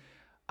because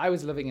I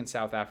was living in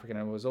South Africa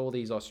and it was all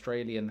these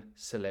Australian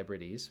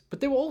celebrities, but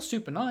they were all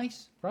super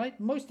nice, right?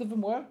 Most of them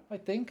were, I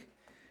think.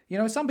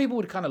 Some people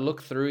would kind of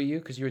look through you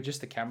because you were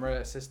just a camera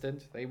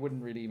assistant. They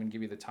wouldn't really even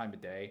give you the time of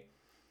day.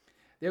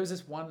 There was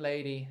this one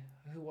lady,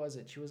 who was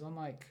it? She was on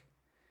it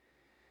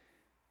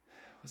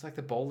was like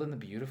The Bold and the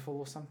Beautiful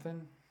or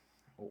something.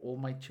 Or All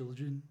My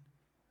Children.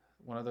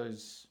 One of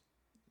those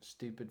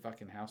stupid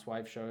fucking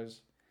housewife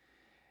shows.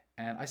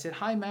 And I said,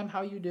 "Hi, ma'am,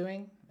 how you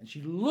doing?" And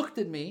she looked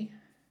at me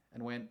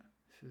and went,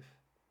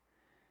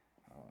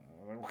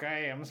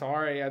 "Okay, I'm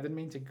sorry. I didn't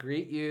mean to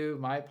greet you.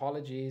 My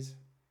apologies."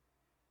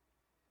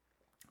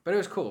 But it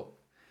was cool.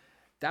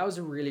 That was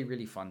a really,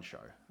 really fun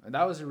show. And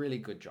that was a really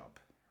good job,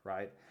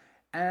 right?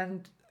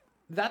 And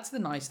that's the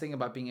nice thing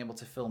about being able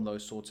to film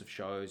those sorts of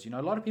shows. You know,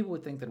 a lot of people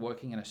would think that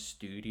working in a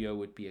studio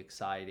would be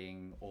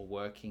exciting, or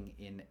working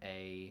in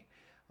a,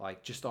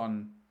 like, just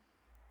on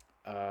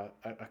a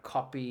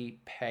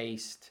copy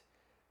paste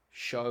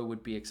show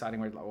would be exciting,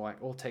 where it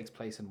like all takes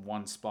place in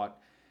one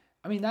spot.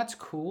 I mean, that's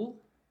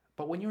cool,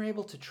 but when you're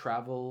able to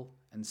travel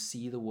and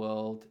see the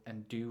world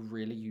and do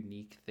really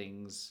unique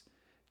things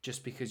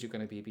just because you're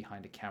going to be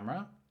behind a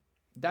camera,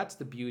 that's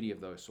the beauty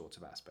of those sorts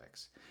of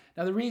aspects.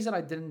 Now, the reason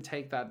I didn't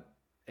take that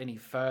any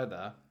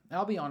further, and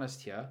I'll be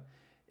honest here,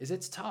 is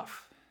it's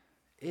tough.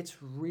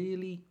 It's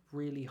really,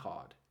 really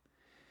hard.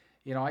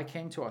 You know, I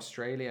came to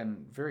Australia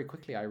and very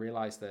quickly I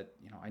realized that,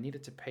 you know, I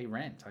needed to pay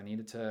rent. I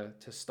needed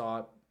to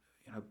start,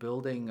 you know,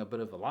 building a bit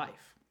of a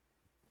life.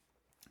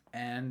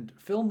 And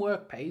film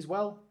work pays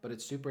well, but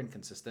it's super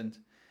inconsistent.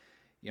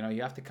 You know,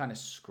 you have to kind of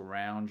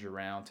scrounge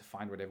around to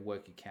find whatever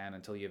work you can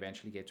until you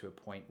eventually get to a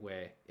point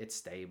where it's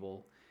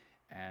stable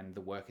and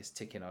the work is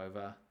ticking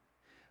over.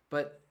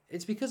 But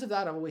it's because of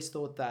that I've always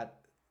thought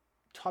that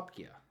Top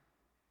Gear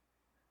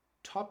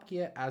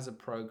as a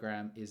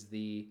program is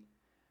the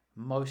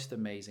most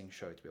amazing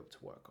show to be able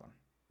to work on.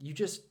 You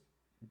just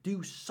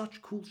do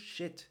such cool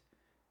shit.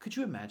 Could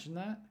you imagine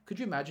that? Could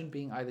you imagine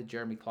being either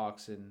Jeremy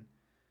Clarkson,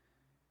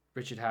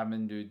 Richard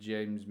Hammond, or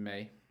James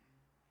May?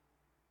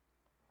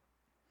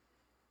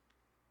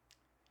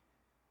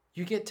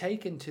 You get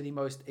taken to the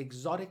most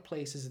exotic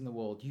places in the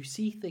world. You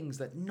see things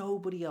that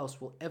nobody else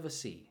will ever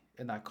see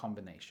in that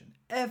combination.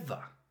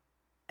 Ever.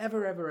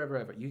 Ever, ever, ever,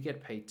 ever. You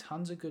get paid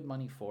tons of good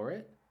money for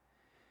it.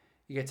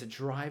 You get to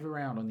drive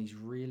around on these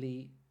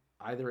really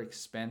either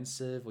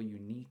expensive or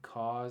unique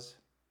cars.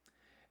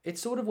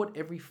 It's sort of what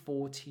every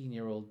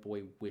 14-year-old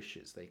boy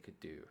wishes they could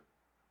do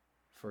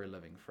for a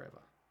living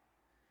forever.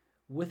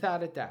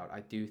 Without a doubt,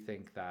 I do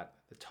think that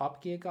the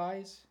Top Gear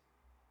guys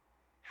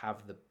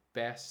have the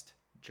best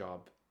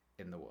job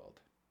in the world.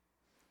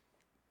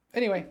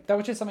 Anyway, that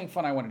was just something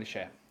fun I wanted to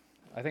share.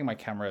 I think my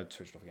camera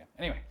switched off again.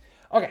 Anyway,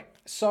 okay,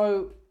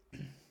 so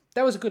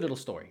that was a good little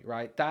story,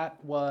 right?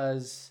 That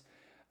was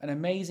an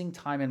amazing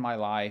time in my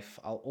life.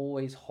 I'll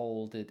always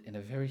hold it in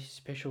a very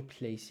special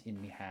place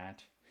in my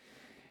heart.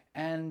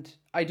 And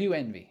I do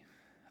envy.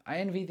 I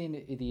envy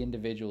the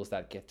individuals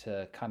that get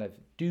to kind of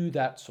do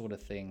that sort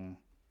of thing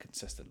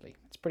consistently.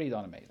 It's pretty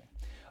darn amazing.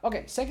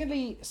 Okay,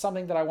 secondly,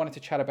 something that I wanted to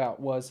chat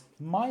about was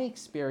my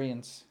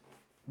experience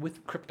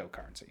with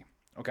cryptocurrency.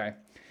 Okay.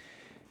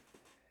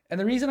 And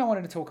the reason I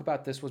wanted to talk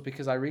about this was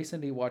because I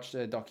recently watched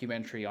a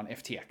documentary on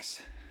FTX.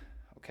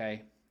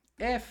 Okay.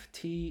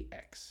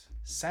 FTX.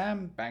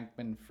 Sam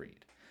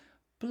Bankman-Fried.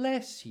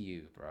 Bless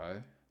you,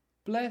 bro.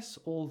 Bless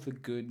all the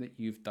good that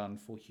you've done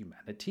for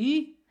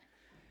humanity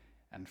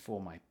and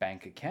for my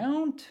bank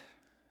account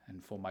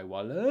and for my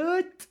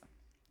wallet.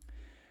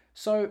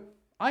 So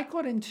I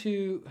got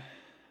into,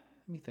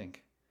 let me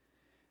think,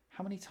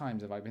 how many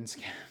times have I been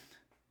scammed?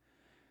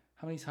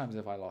 How many times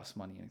have I lost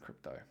money in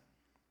crypto?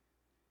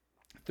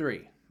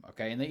 3,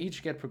 okay? And they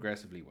each get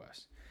progressively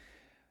worse.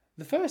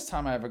 The first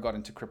time I ever got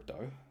into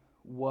crypto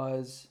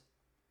was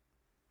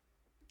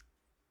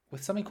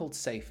with something called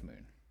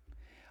SafeMoon.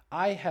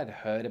 I had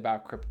heard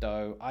about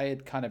crypto. I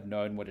had kind of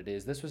known what it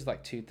is. This was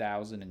like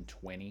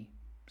 2020,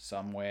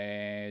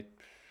 somewhere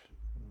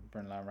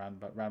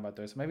around about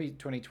those, maybe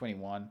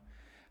 2021. I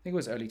think it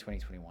was early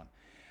 2021.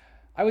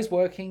 I was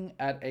working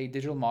at a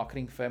digital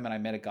marketing firm and I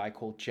met a guy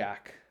called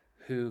Jack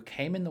who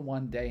came in the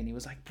one day and he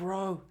was like,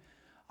 "Bro,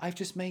 I've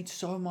just made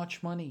so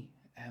much money."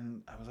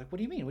 And I was like, "What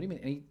do you mean? What do you mean?"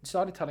 And he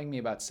started telling me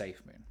about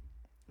SafeMoon.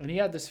 And he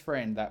had this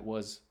friend that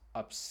was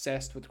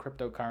obsessed with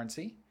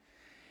cryptocurrency.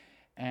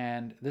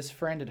 And this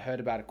friend had heard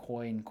about a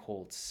coin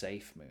called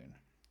SafeMoon.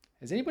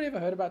 Has anybody ever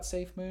heard about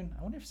SafeMoon?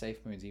 I wonder if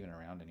SafeMoon's even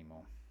around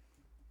anymore.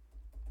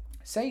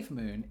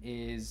 SafeMoon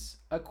is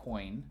a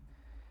coin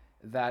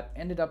that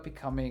ended up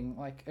becoming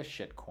like a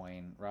shit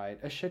coin, right?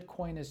 A shit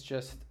coin is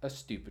just a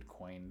stupid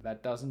coin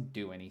that doesn't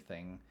do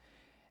anything.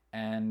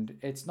 And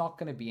it's not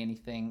going to be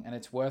anything. And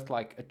it's worth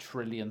like a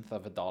trillionth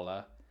of a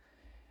dollar.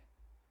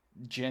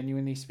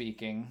 Genuinely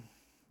speaking,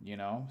 you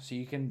know? So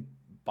you can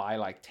buy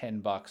like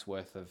 $10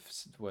 worth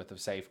of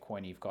Safe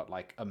Coin, you've got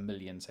like 1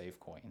 million Safe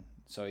Coin.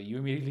 So you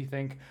immediately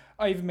think,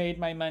 I've made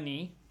my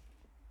money.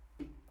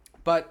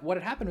 But what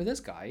had happened with this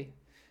guy,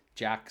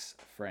 Jack's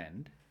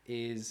friend,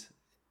 is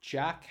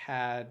Jack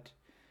had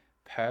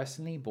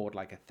personally bought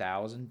like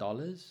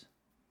 $1,000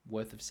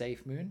 worth of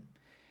SafeMoon,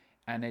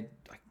 and it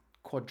like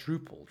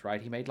quadrupled,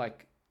 right? He made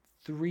like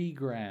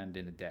 $3,000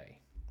 in a day.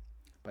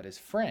 But his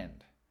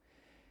friend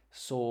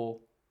saw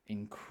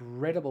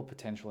incredible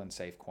potential in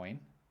SafeCoin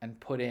and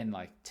put in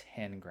like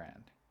 10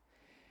 grand.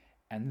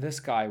 And this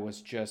guy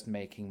was just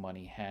making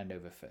money hand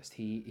over fist.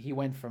 He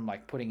went from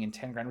like putting in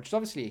 10 grand, which is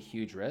obviously a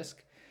huge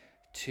risk,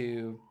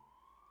 to,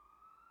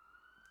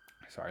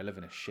 sorry, I live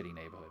in a shitty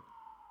neighborhood.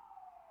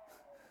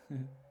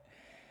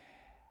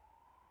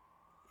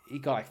 He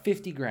got like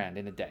 50 grand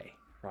in a day,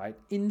 right?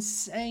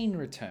 Insane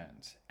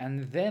returns.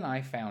 And then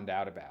I found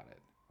out about it.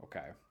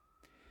 Okay.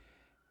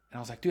 And I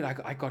was like, dude,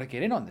 I got to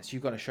get in on this.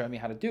 You've got to show me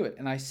how to do it.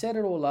 And I set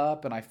it all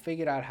up and I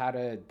figured out how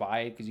to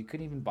buy it because you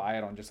couldn't even buy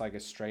it on just like a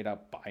straight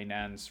up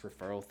Binance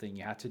referral thing.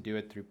 You had to do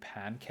it through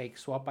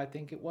PancakeSwap, I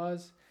think it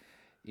was.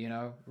 You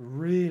know,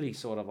 really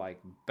sort of like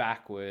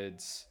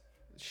backwards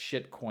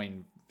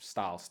shitcoin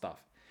style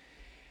stuff.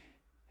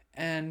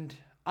 And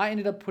I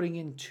ended up putting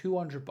in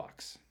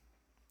 $200,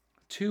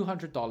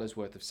 $200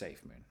 worth of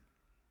SafeMoon.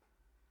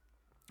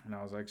 And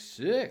I was like,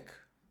 sick,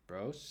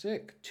 bro,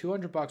 sick.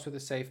 $200 worth of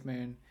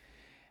SafeMoon.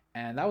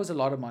 And that was a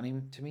lot of money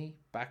to me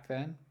back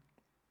then.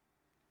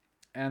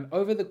 And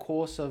over the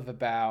course of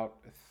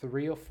about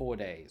 3 or 4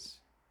 days,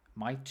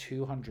 my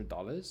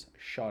 $200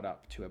 shot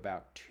up to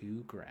about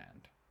 $2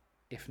 grand,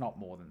 if not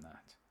more than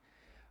that.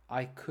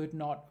 I could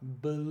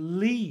not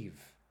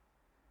believe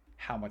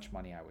how much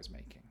money I was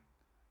making.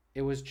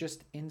 It was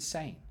just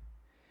insane.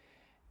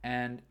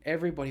 And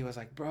everybody was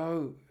like,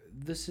 bro,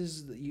 this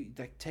is, you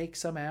like, take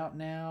some out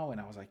now.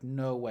 And I was like,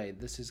 no way,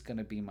 this is going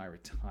to be my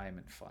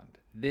retirement fund.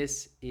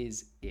 This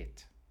is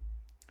it.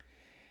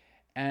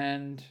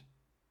 And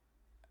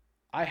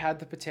I had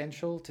the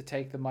potential to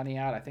take the money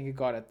out. I think it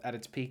got at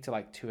its peak to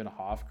like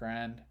 2.5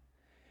 grand.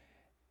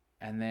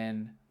 And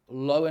then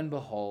lo and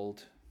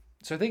behold,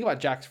 so think about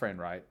Jack's friend,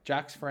 right?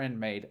 Jack's friend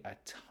made a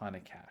ton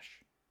of cash.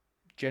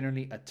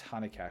 Generally a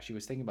ton of cash. He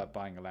was thinking about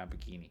buying a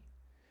Lamborghini.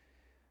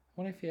 I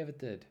wonder if he ever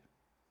did.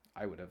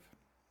 I would have.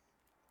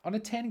 On a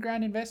 10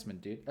 grand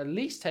investment, dude. At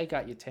least take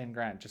out your 10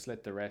 grand. Just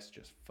let the rest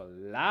just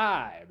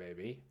fly,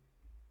 baby.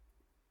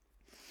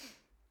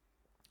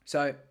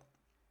 So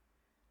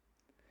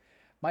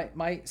my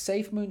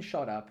SafeMoon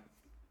shot up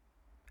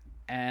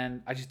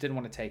and I just didn't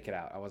want to take it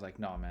out. I was like,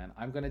 no, man,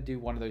 I'm going to do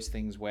one of those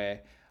things where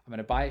I'm going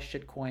to buy a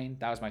shit coin.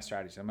 That was my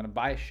strategy. I'm going to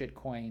buy a shit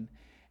coin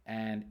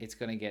and it's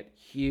going to get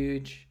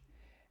huge.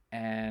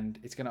 And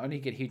it's going to only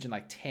get huge in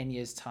like 10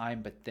 years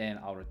time, but then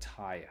I'll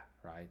retire,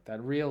 right? That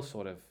real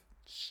sort of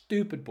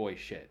stupid boy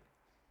shit.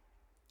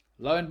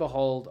 Lo and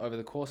behold, over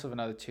the course of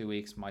another 2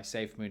 weeks, my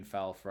SafeMoon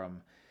fell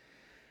from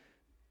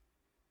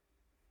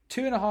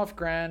 2.5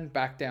 grand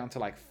back down to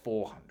like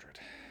 400.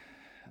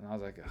 And I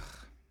was like, ugh,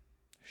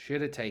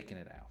 should have taken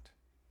it out.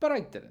 But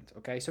I didn't,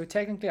 okay? So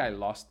technically I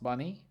lost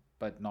money,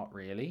 but not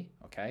really,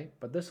 okay?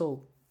 But this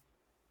will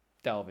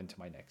delve into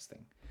my next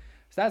thing.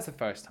 So that's the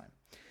first time.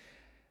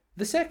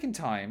 The second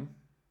time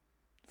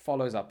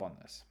follows up on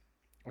this.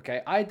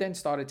 Okay, I then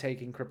started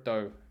taking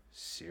crypto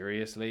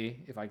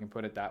seriously, if I can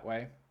put it that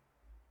way.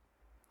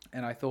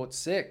 And I thought,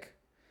 sick,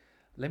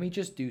 let me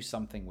just do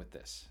something with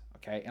this.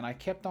 Okay, and I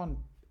kept on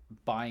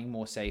buying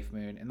more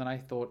SafeMoon. And then I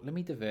thought, let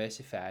me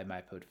diversify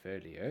my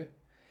portfolio.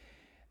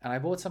 And I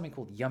bought something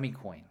called Yummy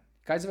Coin.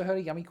 Guys ever heard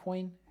of Yummy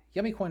Coin?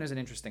 Yummy Coin is an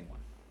interesting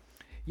one.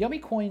 Yummy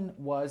Coin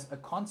was a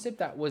concept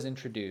that was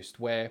introduced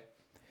where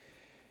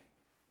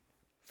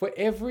for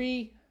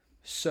every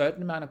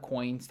certain amount of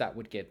coins that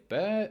would get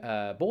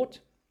bought,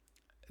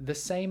 the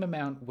same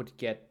amount would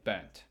get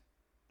burnt.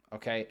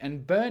 Okay,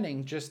 and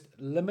burning just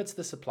limits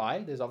the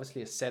supply. There's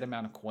obviously a set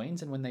amount of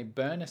coins, and when they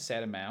burn a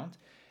set amount,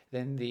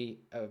 then the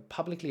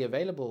publicly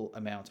available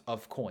amount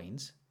of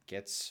coins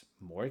gets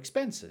more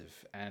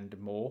expensive and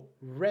more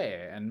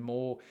rare and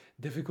more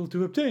difficult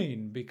to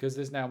obtain because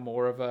there's now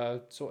more of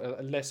a sort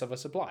of less of a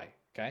supply.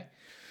 Okay,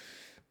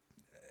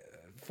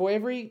 for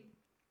every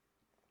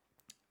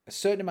a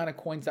certain amount of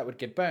coins that would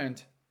get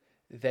burned,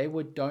 they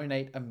would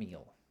donate a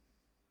meal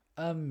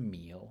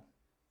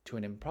to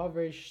an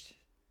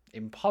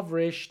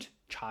impoverished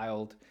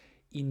child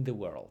in the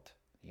world,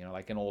 you know,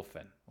 like an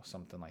orphan or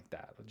something like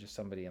that, or just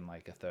somebody in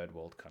like a third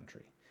world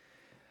country.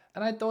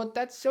 And I thought,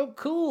 that's so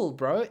cool,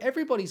 bro.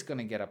 Everybody's going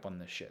to get up on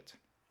this shit.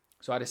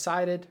 So I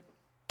decided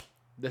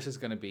this is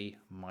going to be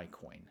my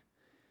coin.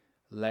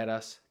 Let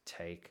us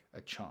take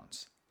a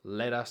chance.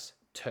 Let us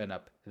turn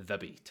up the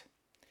beat.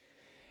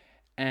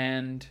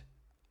 And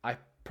I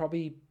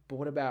probably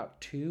bought about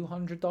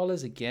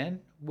 $200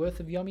 again worth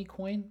of Yummy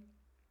Coin.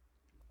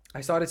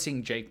 I started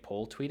seeing Jake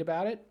Paul tweet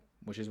about it,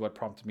 which is what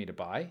prompted me to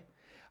buy.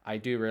 I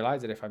do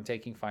realize that if I'm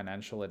taking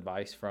financial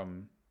advice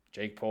from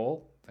Jake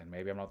Paul, then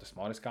maybe I'm not the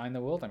smartest guy in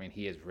the world. I mean,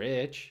 he is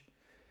rich.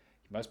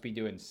 He must be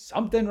doing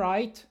something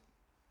right.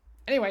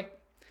 Anyway,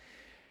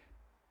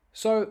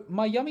 so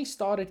my Yummy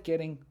started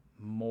getting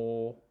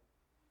more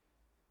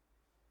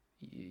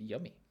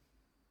yummy,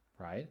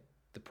 right?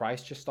 The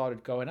price just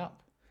started going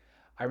up.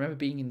 I remember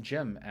being in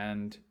gym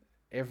and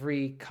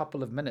every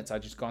couple of minutes I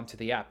just gone to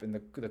the app and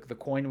the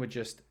coin would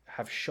just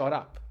have shot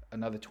up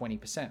another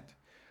 20%,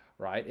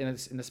 right?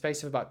 In the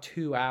space of about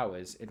 2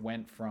 hours, it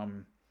went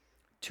from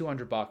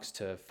 $200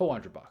 to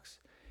 $400,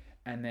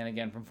 and then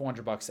again from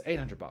 $400 to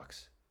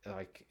 $800,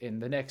 like in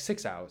the next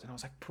 6 hours. And I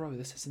was like, bro,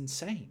 this is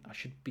insane. I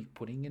should be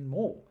putting in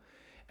more.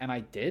 And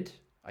I did.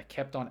 I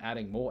kept on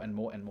adding more and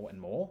more and more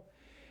and more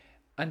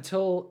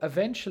until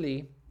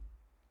eventually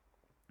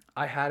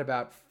I had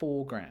about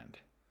 4 grand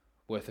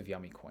worth of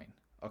Yummy Coin.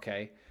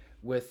 Okay.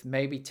 With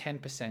maybe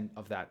 10%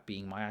 of that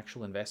being my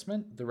actual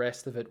investment. The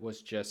rest of it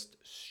was just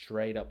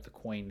straight up the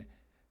coin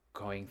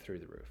going through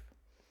the roof.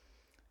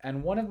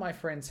 And one of my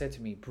friends said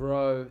to me,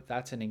 bro,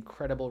 that's an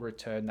incredible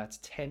return. That's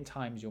 10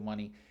 times your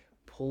money.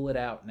 Pull it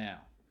out now.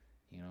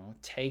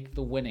 Take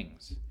the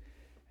winnings.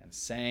 And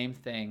same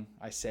thing.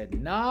 I said,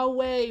 no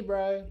way,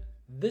 bro.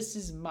 This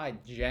is my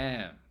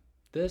jam.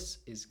 This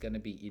is going to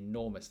be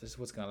enormous. This is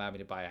what's going to allow me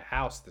to buy a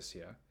house this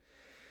year.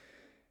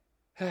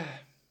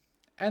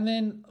 And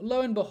then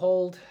lo and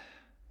behold,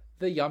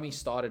 the Yummy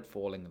started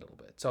falling a little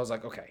bit. So I was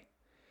like, okay,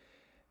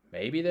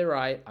 maybe they're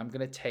right. I'm going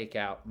to take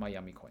out my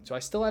Yummy Coin. So I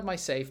still had my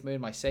Safe Moon.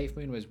 My Safe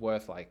Moon was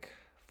worth like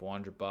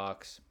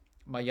 $400.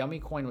 My Yummy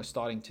Coin was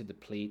starting to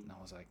deplete. And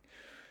I was like,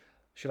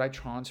 should I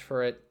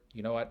transfer it?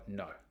 You know what?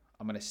 No,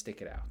 I'm going to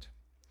stick it out.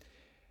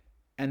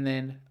 And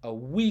then a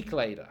week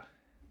later,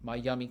 my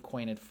Yummy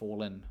Coin had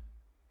fallen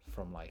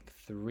from like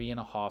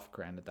 3.5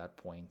 grand at that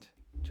point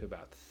to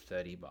about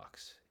 $30.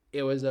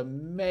 It was a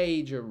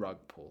major rug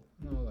pull.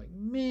 And I was like,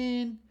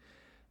 man,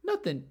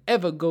 nothing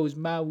ever goes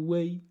my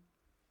way.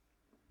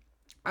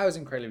 I was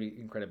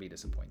incredibly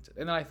disappointed.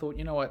 And then I thought,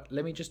 you know what?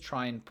 Let me just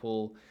try and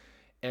pull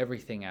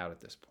everything out at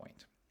this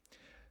point.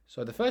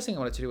 So the first thing I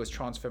wanted to do was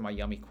transfer my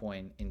Yummy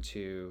Coin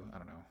into, I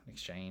don't know, an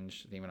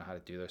exchange. I didn't even know how to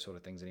do those sort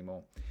of things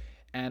anymore.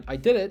 And I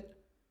did it,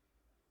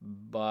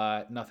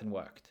 but nothing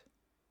worked.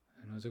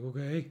 And I was like,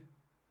 okay,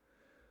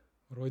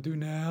 what do I do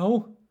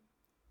now?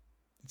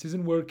 This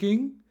isn't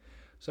working.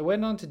 So I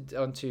went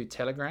onto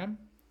Telegram,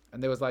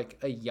 and there was like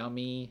a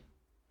Yummy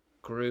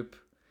group.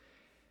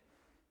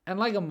 And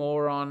like a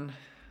moron,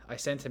 I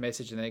sent a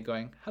message and they're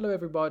going, hello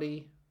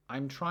everybody.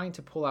 I'm trying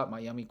to pull out my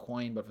Yummy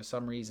Coin, but for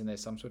some reason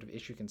there's some sort of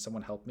issue. Can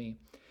someone help me?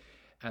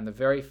 And the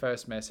very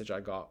first message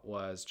I got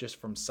was just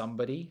from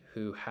somebody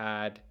who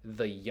had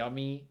the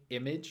Yummy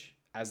image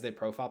as their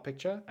profile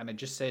picture. And it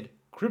just said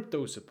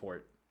crypto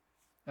support.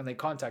 And they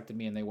contacted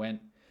me and they went,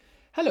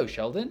 hello,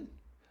 Sheldon.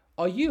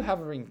 Are you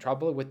having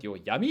trouble with your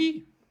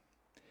Yummy?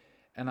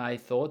 And I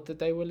thought that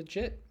they were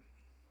legit.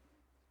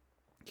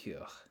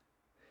 Ugh.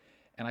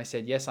 And I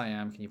said, yes, I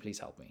am. Can you please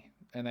help me?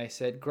 And they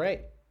said,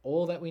 great.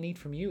 All that we need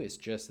from you is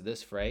just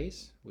this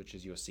phrase, which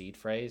is your seed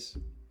phrase.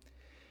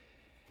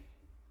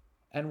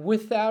 And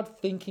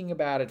without thinking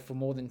about it for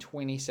more than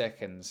 20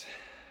 seconds,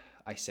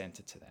 I sent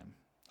it to them.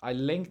 I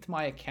linked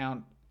my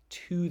account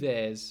to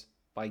theirs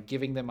by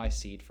giving them my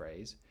seed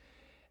phrase.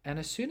 And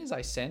as soon as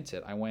I sent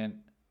it, I went,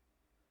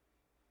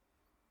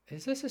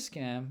 is this a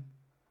scam?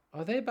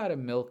 Are they about to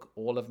milk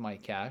all of my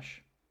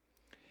cash?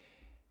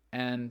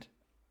 And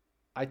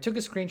I took a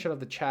screenshot of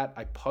the chat.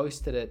 I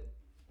posted it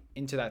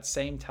into that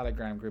same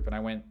Telegram group. And I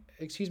went,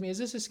 excuse me, is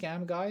this a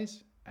scam,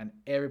 guys? And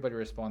everybody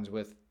responds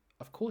with,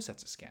 of course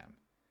that's a scam.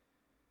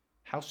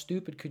 How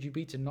stupid could you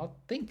be to not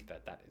think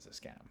that that is a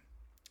scam?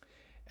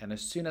 And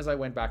as soon as I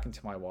went back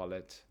into my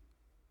wallet,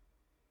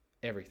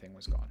 everything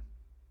was gone,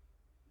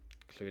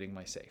 including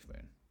my Safe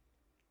Moon.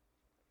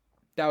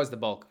 That was the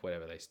bulk of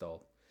whatever they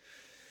stole.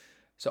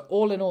 So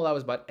all in all, that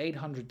was about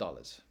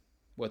 $800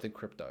 worth of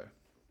crypto.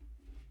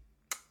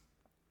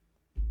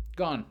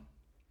 Gone.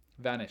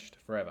 Vanished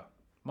forever.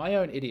 My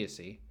own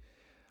idiocy.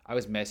 I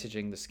was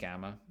messaging the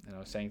scammer and I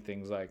was saying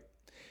things like,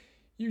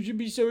 you should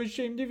be so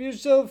ashamed of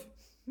yourself.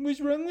 What's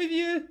wrong with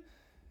you?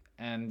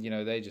 And,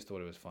 they just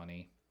thought it was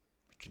funny,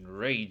 which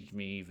enraged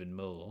me even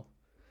more.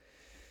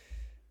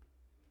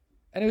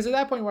 And it was at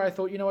that point where I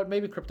thought, you know what,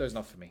 maybe crypto's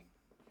not for me.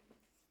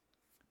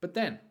 But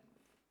then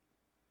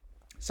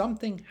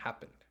something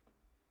happened.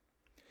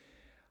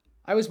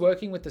 I was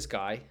working with this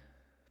guy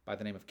by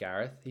the name of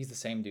Gareth. He's the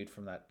same dude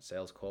from that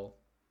sales call.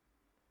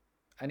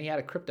 And he had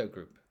a crypto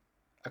group.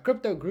 A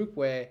crypto group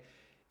where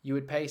you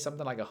would pay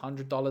something like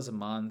 $100 a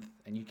month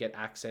and you get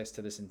access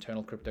to this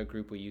internal crypto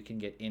group where you can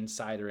get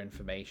insider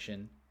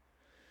information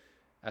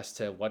as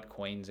to what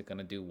coins are going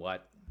to do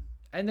what.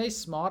 And they're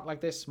smart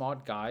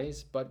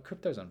guys, but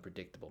crypto's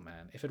unpredictable,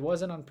 man. If it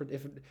wasn't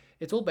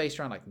it's all based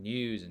around like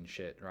news and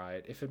shit,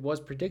 right? If it was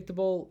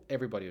predictable,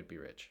 everybody would be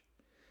rich.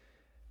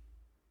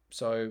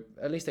 So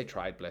at least they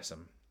tried, bless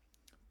them.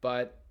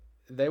 But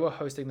they were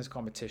hosting this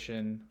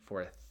competition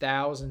for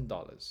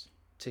 $1,000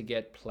 to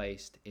get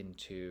placed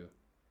into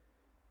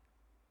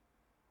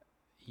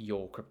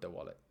your crypto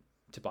wallet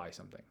to buy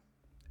something.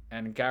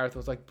 And Gareth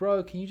was like,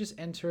 bro, can you just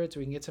enter it so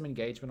we can get some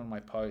engagement on my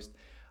post?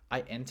 I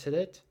entered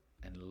it,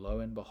 and lo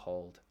and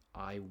behold,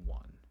 I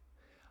won.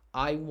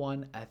 I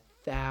won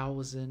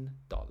 $1,000.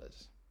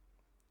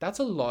 That's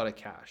a lot of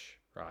cash,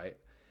 right?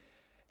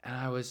 And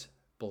I was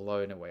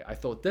blown away. I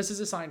thought, this is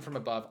a sign from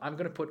above. I'm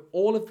going to put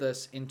all of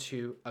this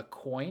into a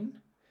coin,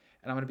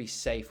 and I'm going to be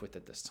safe with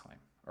it this time.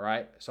 All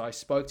right. So I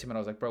spoke to him and I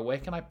was like, bro, where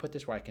can I put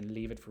this where I can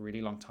leave it for a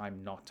really long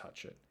time, not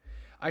touch it?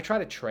 I tried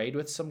to trade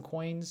with some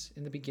coins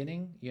in the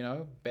beginning,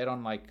 bet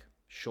on like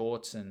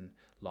shorts and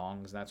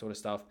longs and that sort of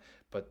stuff.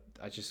 But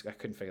I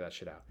couldn't figure that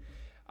shit out.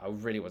 I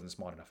really wasn't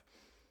smart enough.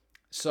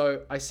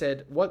 So I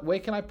said, where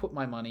can I put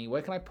my money?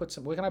 Where can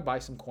I buy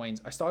some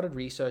coins? I started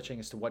researching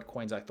as to what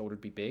coins I thought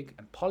would be big,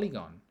 and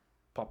Polygon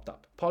popped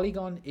up.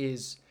 Polygon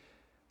is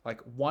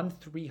like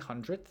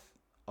 1/300th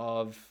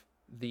of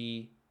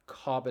the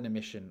carbon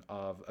emission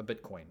of a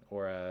Bitcoin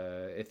or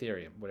a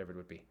Ethereum, whatever it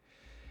would be.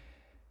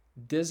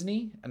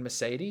 Disney and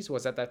Mercedes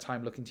was at that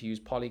time looking to use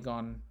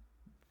Polygon,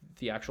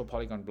 the actual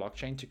Polygon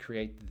blockchain, to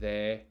create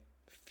their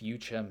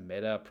future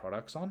meta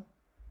products on.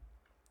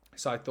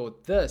 So I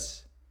thought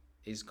this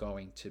is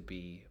going to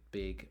be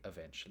big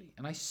eventually.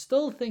 And I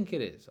still think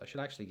it is. I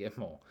should actually get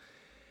more.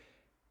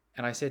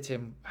 And I said to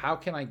him, how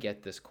can I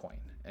get this coin?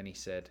 And he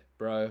said,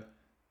 bro,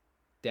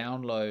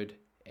 download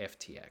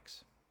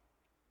FTX.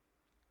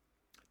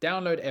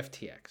 Download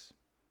FTX.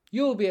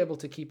 You'll be able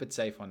to keep it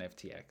safe on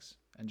FTX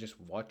and just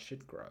watch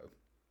it grow.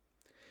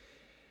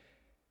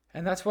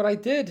 And that's what I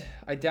did.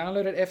 I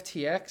downloaded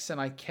FTX and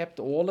I kept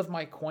all of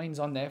my coins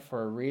on there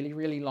for a really,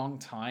 really long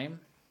time.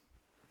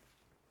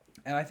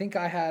 And I think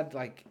I had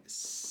like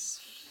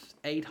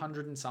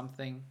 800 and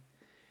something.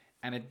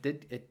 And it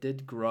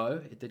did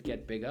grow. It did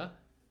get bigger.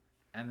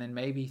 And then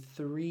maybe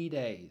 3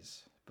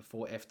 days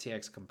before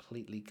FTX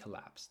completely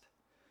collapsed,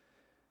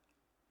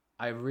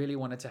 I really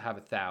wanted to have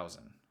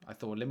 1,000. I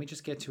thought, let me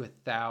just get to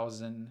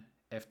 1,000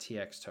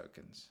 FTX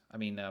tokens.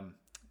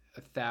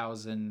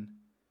 1,000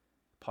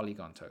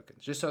 Polygon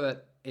tokens, just so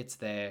that it's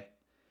there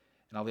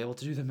and I'll be able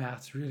to do the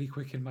maths really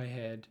quick in my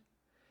head.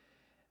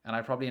 And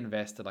I probably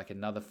invested like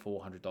another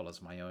 $400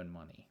 of my own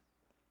money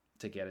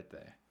to get it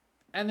there.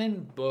 And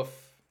then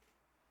boof,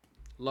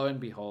 lo and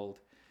behold,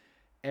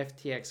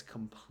 FTX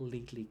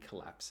completely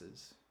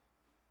collapses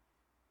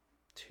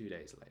 2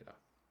 days later.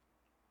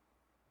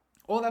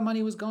 All that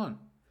money was gone.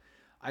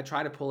 I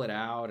tried to pull it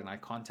out and I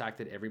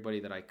contacted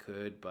everybody that I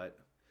could, but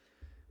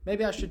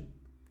maybe I should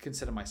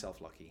consider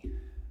myself lucky.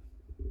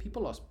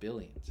 People lost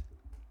billions.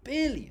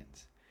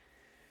 Billions.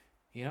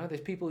 You know,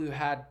 there's people who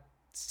had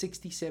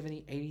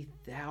 $60,000, $70,000,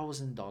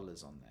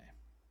 $80,000 on there.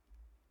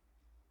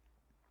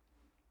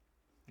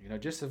 You know,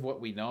 just of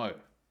what we know,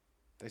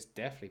 there's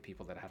definitely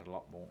people that had a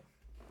lot more.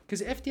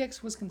 Because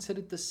FTX was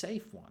considered the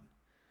safe one,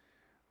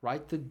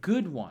 right? The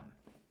good one,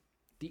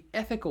 the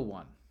ethical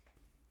one.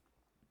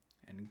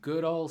 And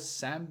good old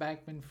Sam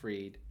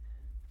Bankman-Fried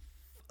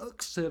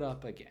fucks it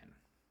up again.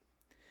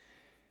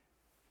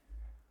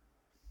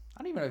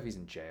 I don't even know if he's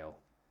in jail.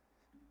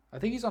 I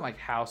think he's on like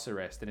house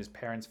arrest in his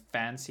parents'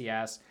 fancy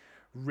ass,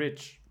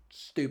 rich,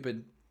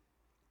 stupid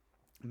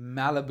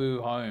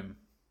Malibu home.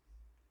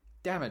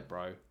 Damn it,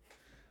 bro.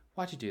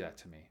 Why'd you do that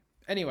to me?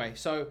 Anyway,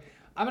 so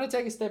I'm going to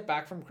take a step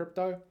back from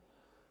crypto.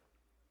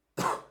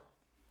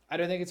 I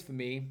don't think it's for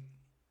me.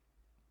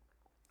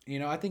 You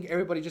know, I think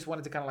everybody just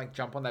wanted to kind of like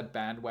jump on that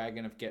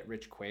bandwagon of get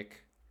rich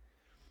quick.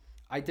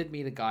 I did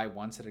meet a guy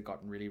once that had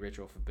gotten really rich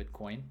off of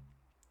Bitcoin.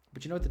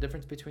 But you know what the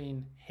difference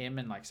between him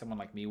and like someone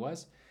like me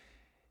was?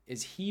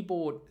 Is he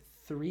bought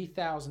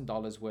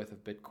 $3,000 worth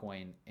of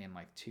Bitcoin in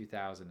like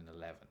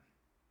 2011.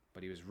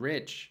 But he was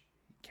rich.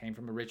 He came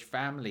from a rich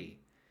family.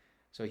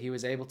 So he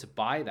was able to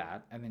buy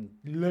that and then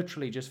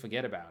literally just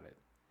forget about it.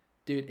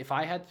 Dude, if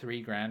I had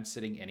 $3,000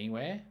 sitting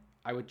anywhere,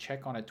 I would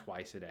check on it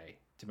twice a day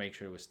to make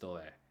sure it was still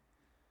there.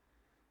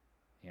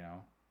 You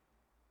know?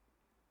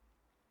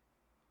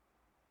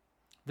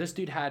 This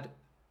dude had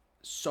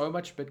so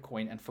much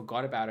Bitcoin and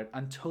forgot about it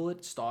until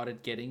it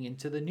started getting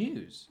into the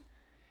news.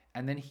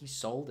 And then he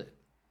sold it.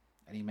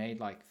 And he made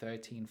like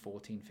 13,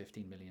 14,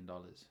 15 million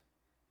dollars.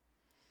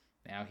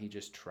 Now he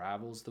just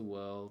travels the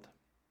world.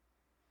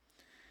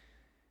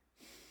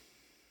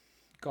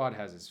 God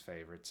has his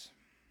favorites.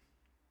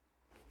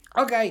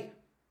 Okay,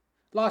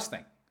 last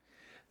thing.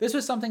 This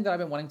was something that I've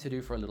been wanting to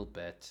do for a little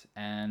bit,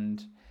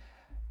 and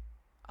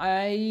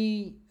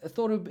I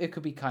thought it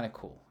could be kind of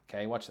cool.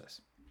 Okay, watch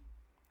this.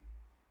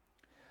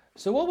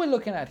 So what we're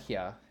looking at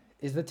here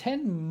is the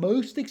 10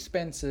 most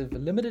expensive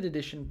limited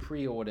edition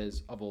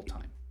pre-orders of all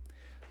time.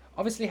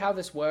 Obviously, how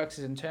this works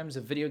is in terms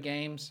of video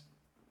games,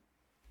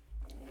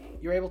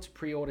 you're able to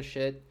pre-order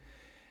shit.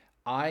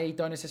 I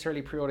don't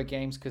necessarily pre-order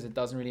games because it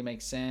doesn't really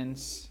make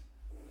sense.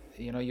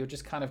 You know, you're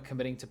just kind of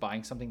committing to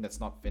buying something that's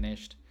not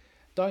finished.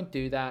 Don't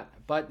do that.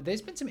 But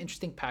there's been some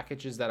interesting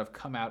packages that have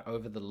come out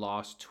over the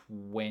last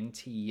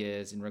 20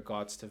 years in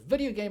regards to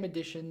video game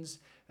editions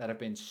that have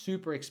been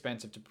super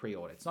expensive to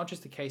pre-order. It's not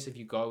just a case of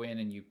you go in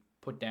and you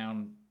put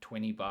down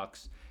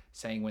 $20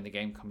 saying when the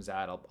game comes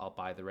out, I'll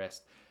buy the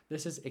rest.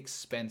 This is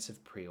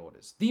expensive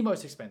pre-orders. The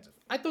most expensive.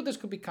 I thought this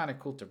could be kind of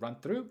cool to run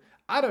through.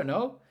 I don't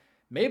know.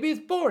 Maybe it's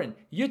boring.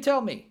 You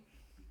tell me.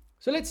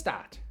 So let's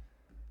start.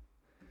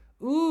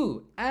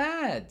 Ooh,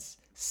 ads.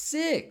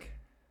 Sick.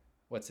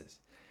 What's this?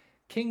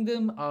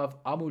 Kingdom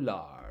of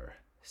Amular.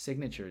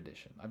 Signature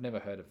edition. I've never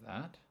heard of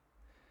that.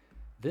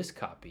 This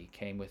copy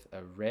came with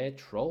a rare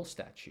troll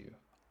statue,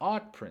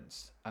 art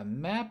prints, a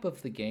map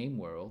of the game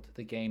world,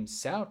 the game's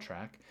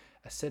soundtrack,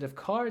 a set of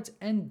cards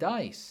and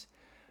dice.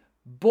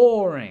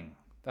 Boring.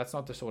 That's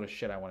not the sort of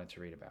shit I wanted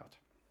to read about.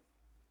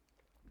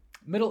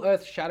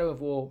 Middle-earth Shadow of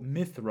War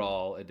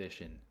Mithril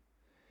edition.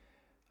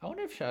 I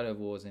wonder if Shadow of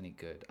War is any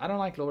good. I don't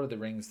like Lord of the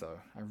Rings though.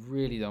 I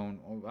really don't.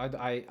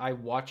 I've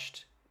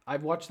watched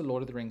the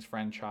Lord of the Rings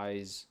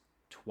franchise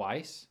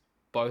twice.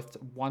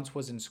 Once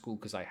was in school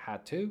because I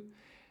had to,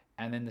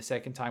 and then the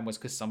second time was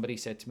because somebody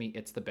said to me,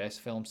 it's the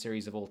best film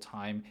series of all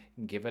time,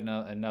 give it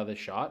another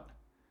shot.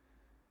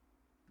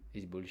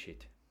 Is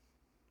bullshit.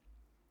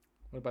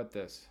 What about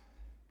this?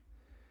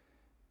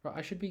 Bro,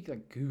 I should be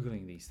like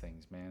Googling these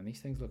things, man. These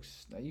things look...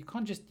 You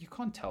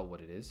can't tell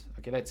what it is.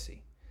 Okay, let's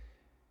see.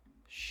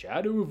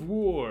 Shadow of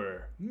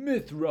War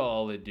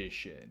Mythrol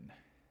Edition.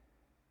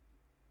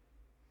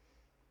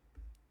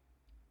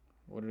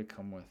 What did it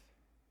come with?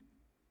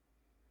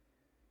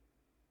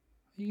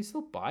 You can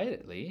still buy it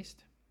at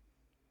least.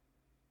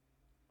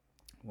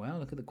 Wow,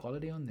 look at the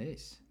quality on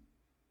this.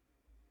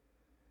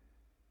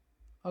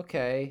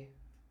 Okay.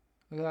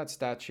 Look at that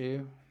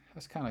statue.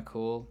 That's kind of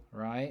cool,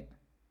 right?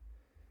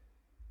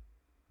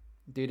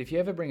 Dude, if you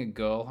ever bring a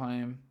girl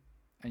home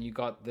and you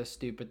got this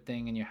stupid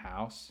thing in your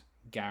house,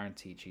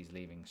 guaranteed she's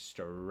leaving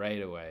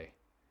straight away.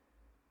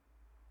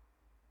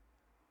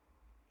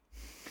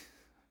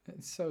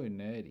 It's so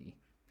nerdy.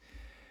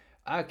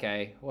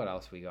 Okay, what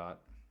else we got?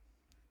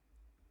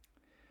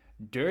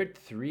 Dirt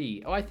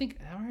 3. Oh, I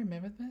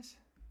remember this.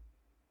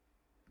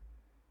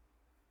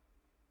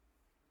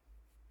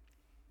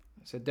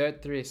 So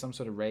Dirt 3 is some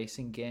sort of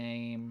racing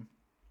game.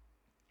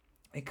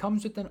 It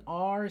comes with an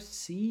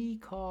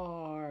RC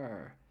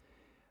car.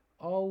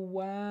 Oh,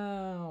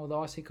 wow. The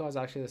RC car is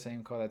actually the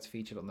same car that's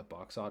featured on the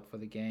box art for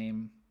the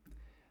game.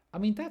 I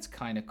mean, that's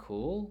kind of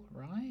cool,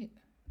 right?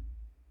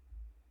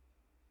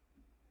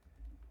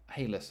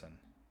 Hey, listen.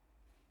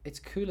 It's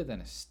cooler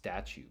than a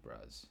statue,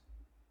 bros.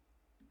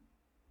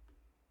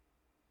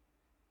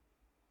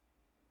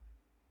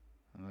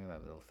 Look at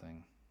that little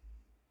thing.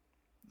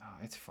 Oh,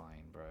 it's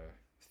fine, bro.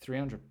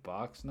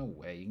 $300? No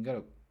way. You can go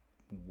to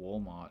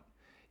Walmart.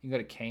 You can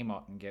go to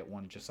Kmart and get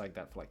one just like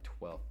that for like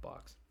 $12.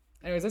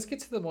 Anyways, let's get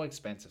to the more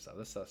expensive stuff.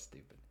 This is so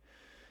stupid.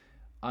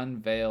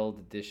 Unveiled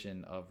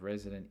edition of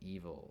Resident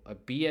Evil. A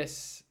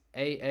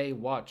BSAA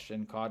watch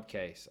and card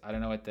case. I don't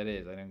know what that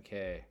is. I don't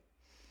care.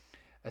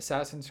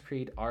 Assassin's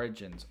Creed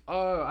Origins.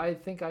 Oh, I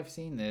think I've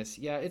seen this.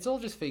 Yeah, it's all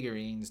just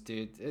figurines,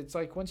 dude. It's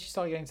like once you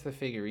start getting to the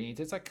figurines,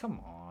 it's like, come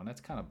on,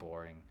 that's kind of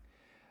boring.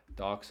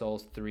 Dark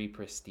Souls 3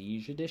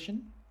 Prestige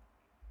Edition.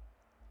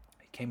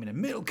 It came in a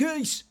metal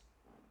case.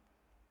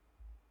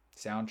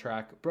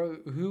 Soundtrack. Bro,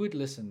 who would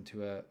listen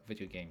to a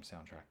video game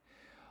soundtrack?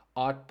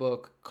 Art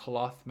book,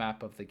 cloth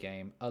map of the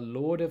game, a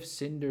Lord of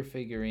Cinder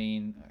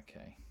figurine.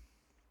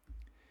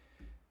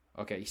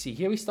 Okay, you see,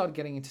 here we start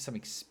getting into some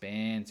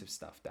expensive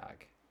stuff,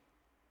 Dag.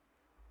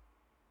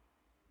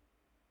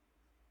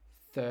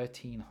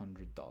 $1,300.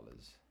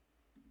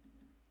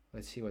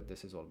 Let's see what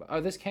this is all about.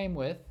 Oh, this came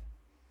with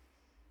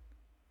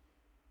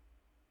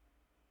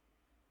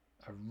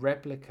a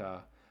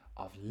replica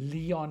of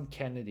Leon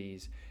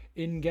Kennedy's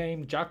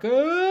in-game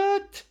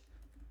jacket.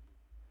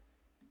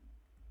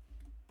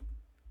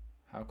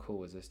 How cool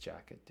was this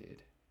jacket,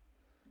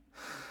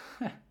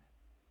 dude?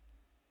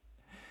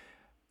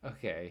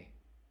 Okay.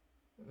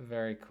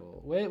 Very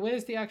cool.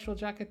 Where's the actual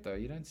jacket, though?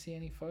 You don't see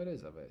any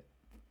photos of it.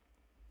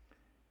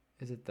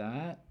 Is it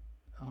that?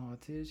 Oh,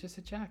 dude, it's just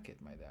a jacket,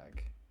 my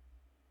dag.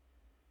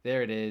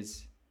 There it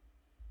is.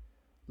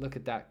 Look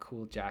at that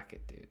cool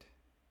jacket, dude.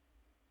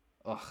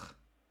 Ugh.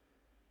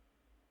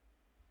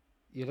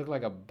 You look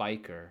like a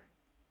biker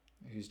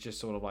who's just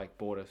sort of like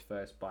bought his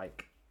first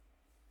bike.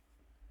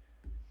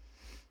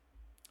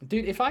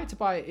 Dude,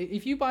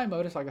 if you buy a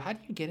motorcycle, how do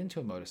you get into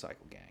a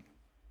motorcycle gang?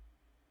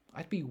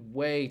 I'd be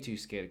way too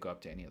scared to go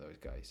up to any of those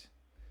guys.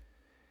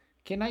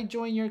 Can I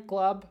join your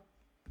club?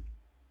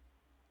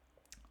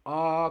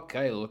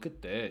 Okay, look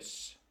at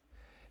this.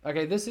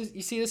 Okay, this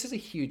is a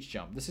huge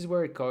jump. This is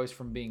where it goes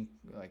from being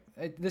like,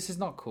 this is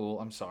not cool.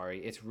 I'm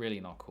sorry. It's really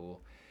not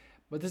cool.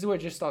 But this is where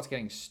it just starts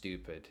getting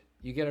stupid.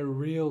 You get a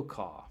real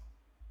car.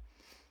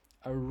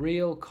 A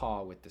real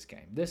car with this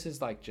game. This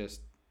is like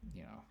just,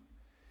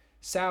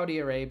 Saudi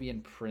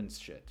Arabian prince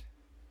shit.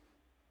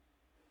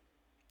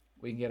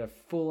 We can get a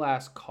full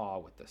ass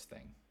car with this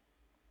thing.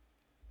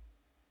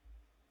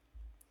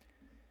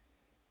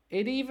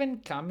 It even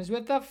comes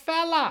with a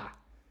fella.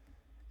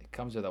 It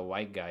comes with a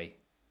white guy.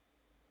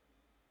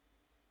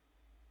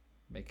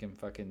 Make him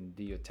fucking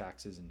do your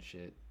taxes and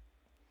shit.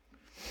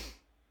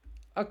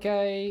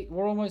 Okay,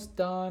 we're almost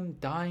done.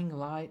 Dying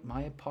Light,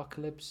 My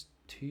Apocalypse,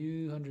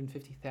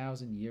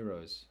 250,000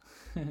 euros.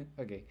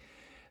 Okay.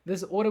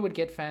 This order would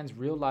get fans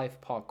real-life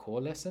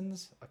parkour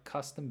lessons, a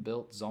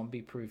custom-built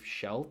zombie-proof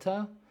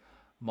shelter,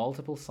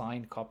 multiple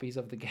signed copies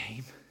of the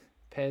game,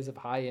 pairs of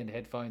high-end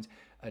headphones,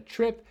 a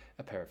trip,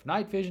 a pair of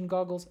night vision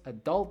goggles,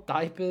 adult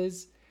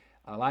diapers,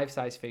 a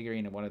life-size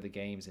figurine of one of the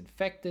games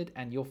infected,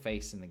 and your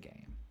face in the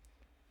game.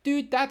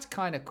 Dude, that's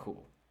kind of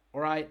cool. All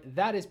right,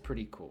 that is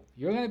pretty cool.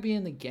 You're going to be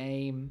in the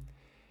game.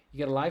 You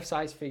get a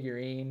life-size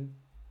figurine,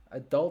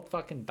 adult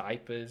fucking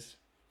diapers.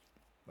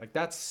 Like,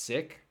 that's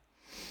sick.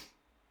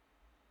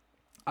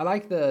 I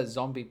like the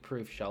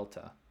zombie-proof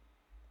shelter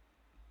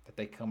that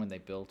they come and they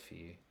build for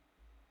you.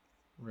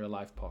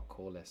 Real-life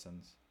parkour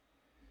lessons.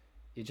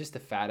 You're just a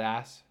fat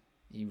ass.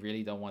 You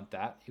really don't want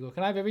that. You go,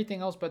 can I have everything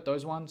else but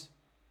those ones?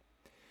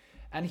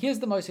 And here's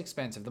the most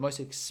expensive. The most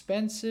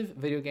expensive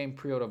video game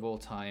pre-order of all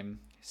time,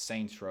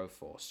 Saints Row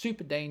 4.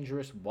 Super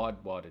Dangerous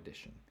WOD WOD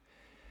Edition.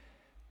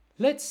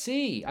 Let's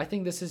see. I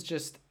think this is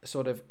just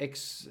sort of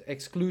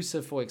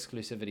exclusive for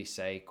exclusivity's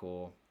sake,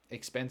 or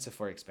expensive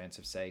for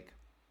expensive sake.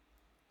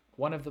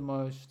 One of the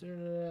most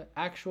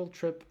actual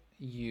trip,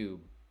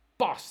 you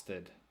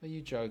bastard. Are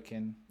you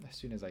joking? As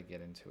soon as I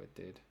get into it,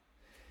 dude.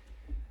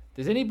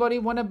 Does anybody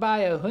want to buy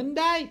a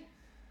Hyundai?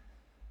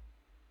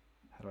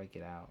 How do I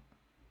get out?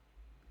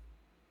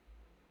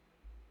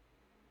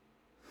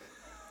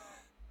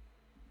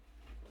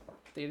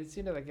 Dude, as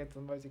soon as I get to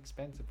the most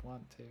expensive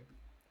one, too.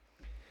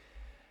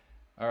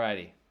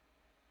 Alrighty.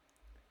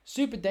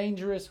 Super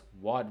Dangerous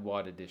WOD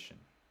WOD Edition.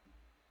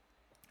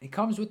 It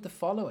comes with the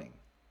following.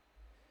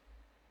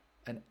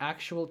 An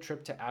actual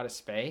trip to outer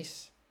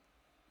space.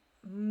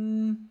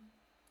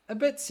 A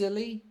bit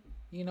silly,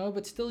 you know,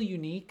 but still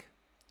unique.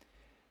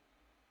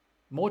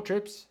 More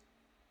trips.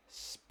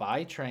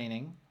 Spy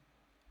training.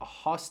 A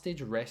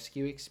hostage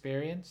rescue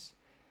experience.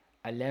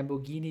 A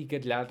Lamborghini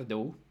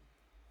Gallardo.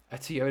 A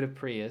Toyota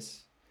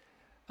Prius.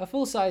 A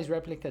full-size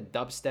replica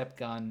dubstep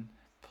gun.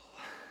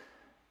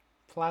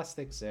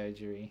 Plastic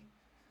surgery.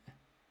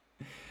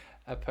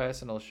 A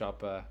personal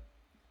shopper.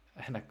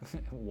 And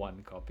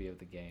one copy of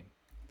the game.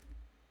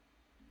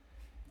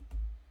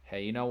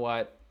 Hey, you know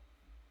what?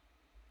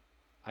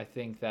 I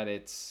think that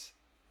it's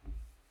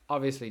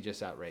obviously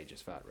just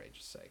outrageous for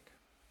outrageous sake.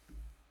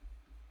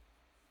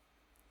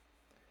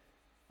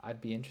 I'd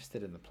be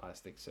interested in the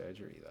plastic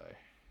surgery, though.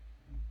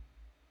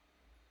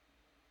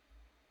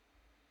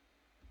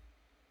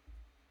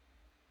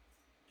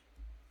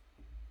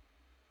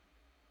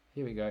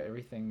 Here we go.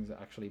 Everything's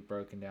actually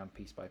broken down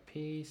piece by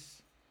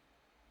piece.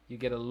 You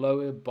get a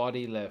lower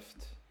body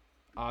lift.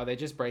 Oh, they're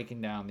just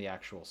breaking down the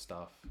actual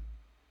stuff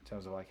in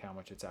terms of like how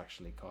much it's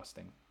actually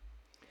costing.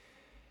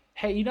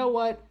 Hey, you know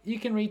what? You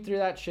can read through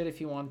that shit if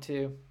you want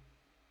to.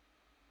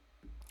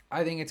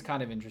 I think it's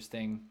kind of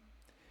interesting.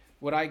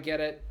 Would I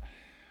get it?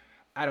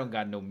 I don't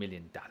got no $1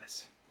 million.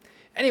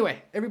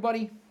 Anyway,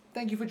 everybody,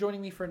 thank you for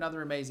joining me for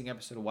another amazing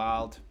episode of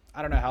Wild.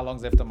 I don't know how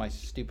long's left on my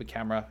stupid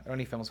camera. It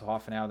only films for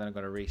half an hour, then I've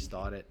got to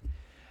restart it.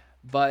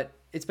 But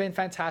it's been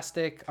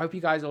fantastic. I hope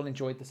you guys all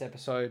enjoyed this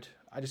episode.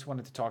 I just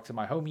wanted to talk to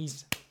my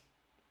homies.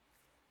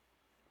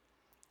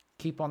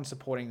 Keep on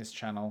supporting this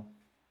channel.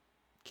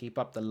 Keep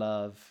up the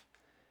love.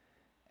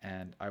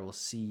 And I will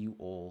see you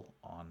all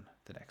on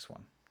the next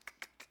one.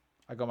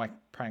 I got my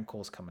prank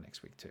calls coming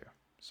next week too.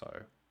 So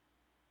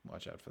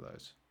watch out for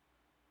those.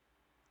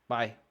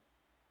 Bye.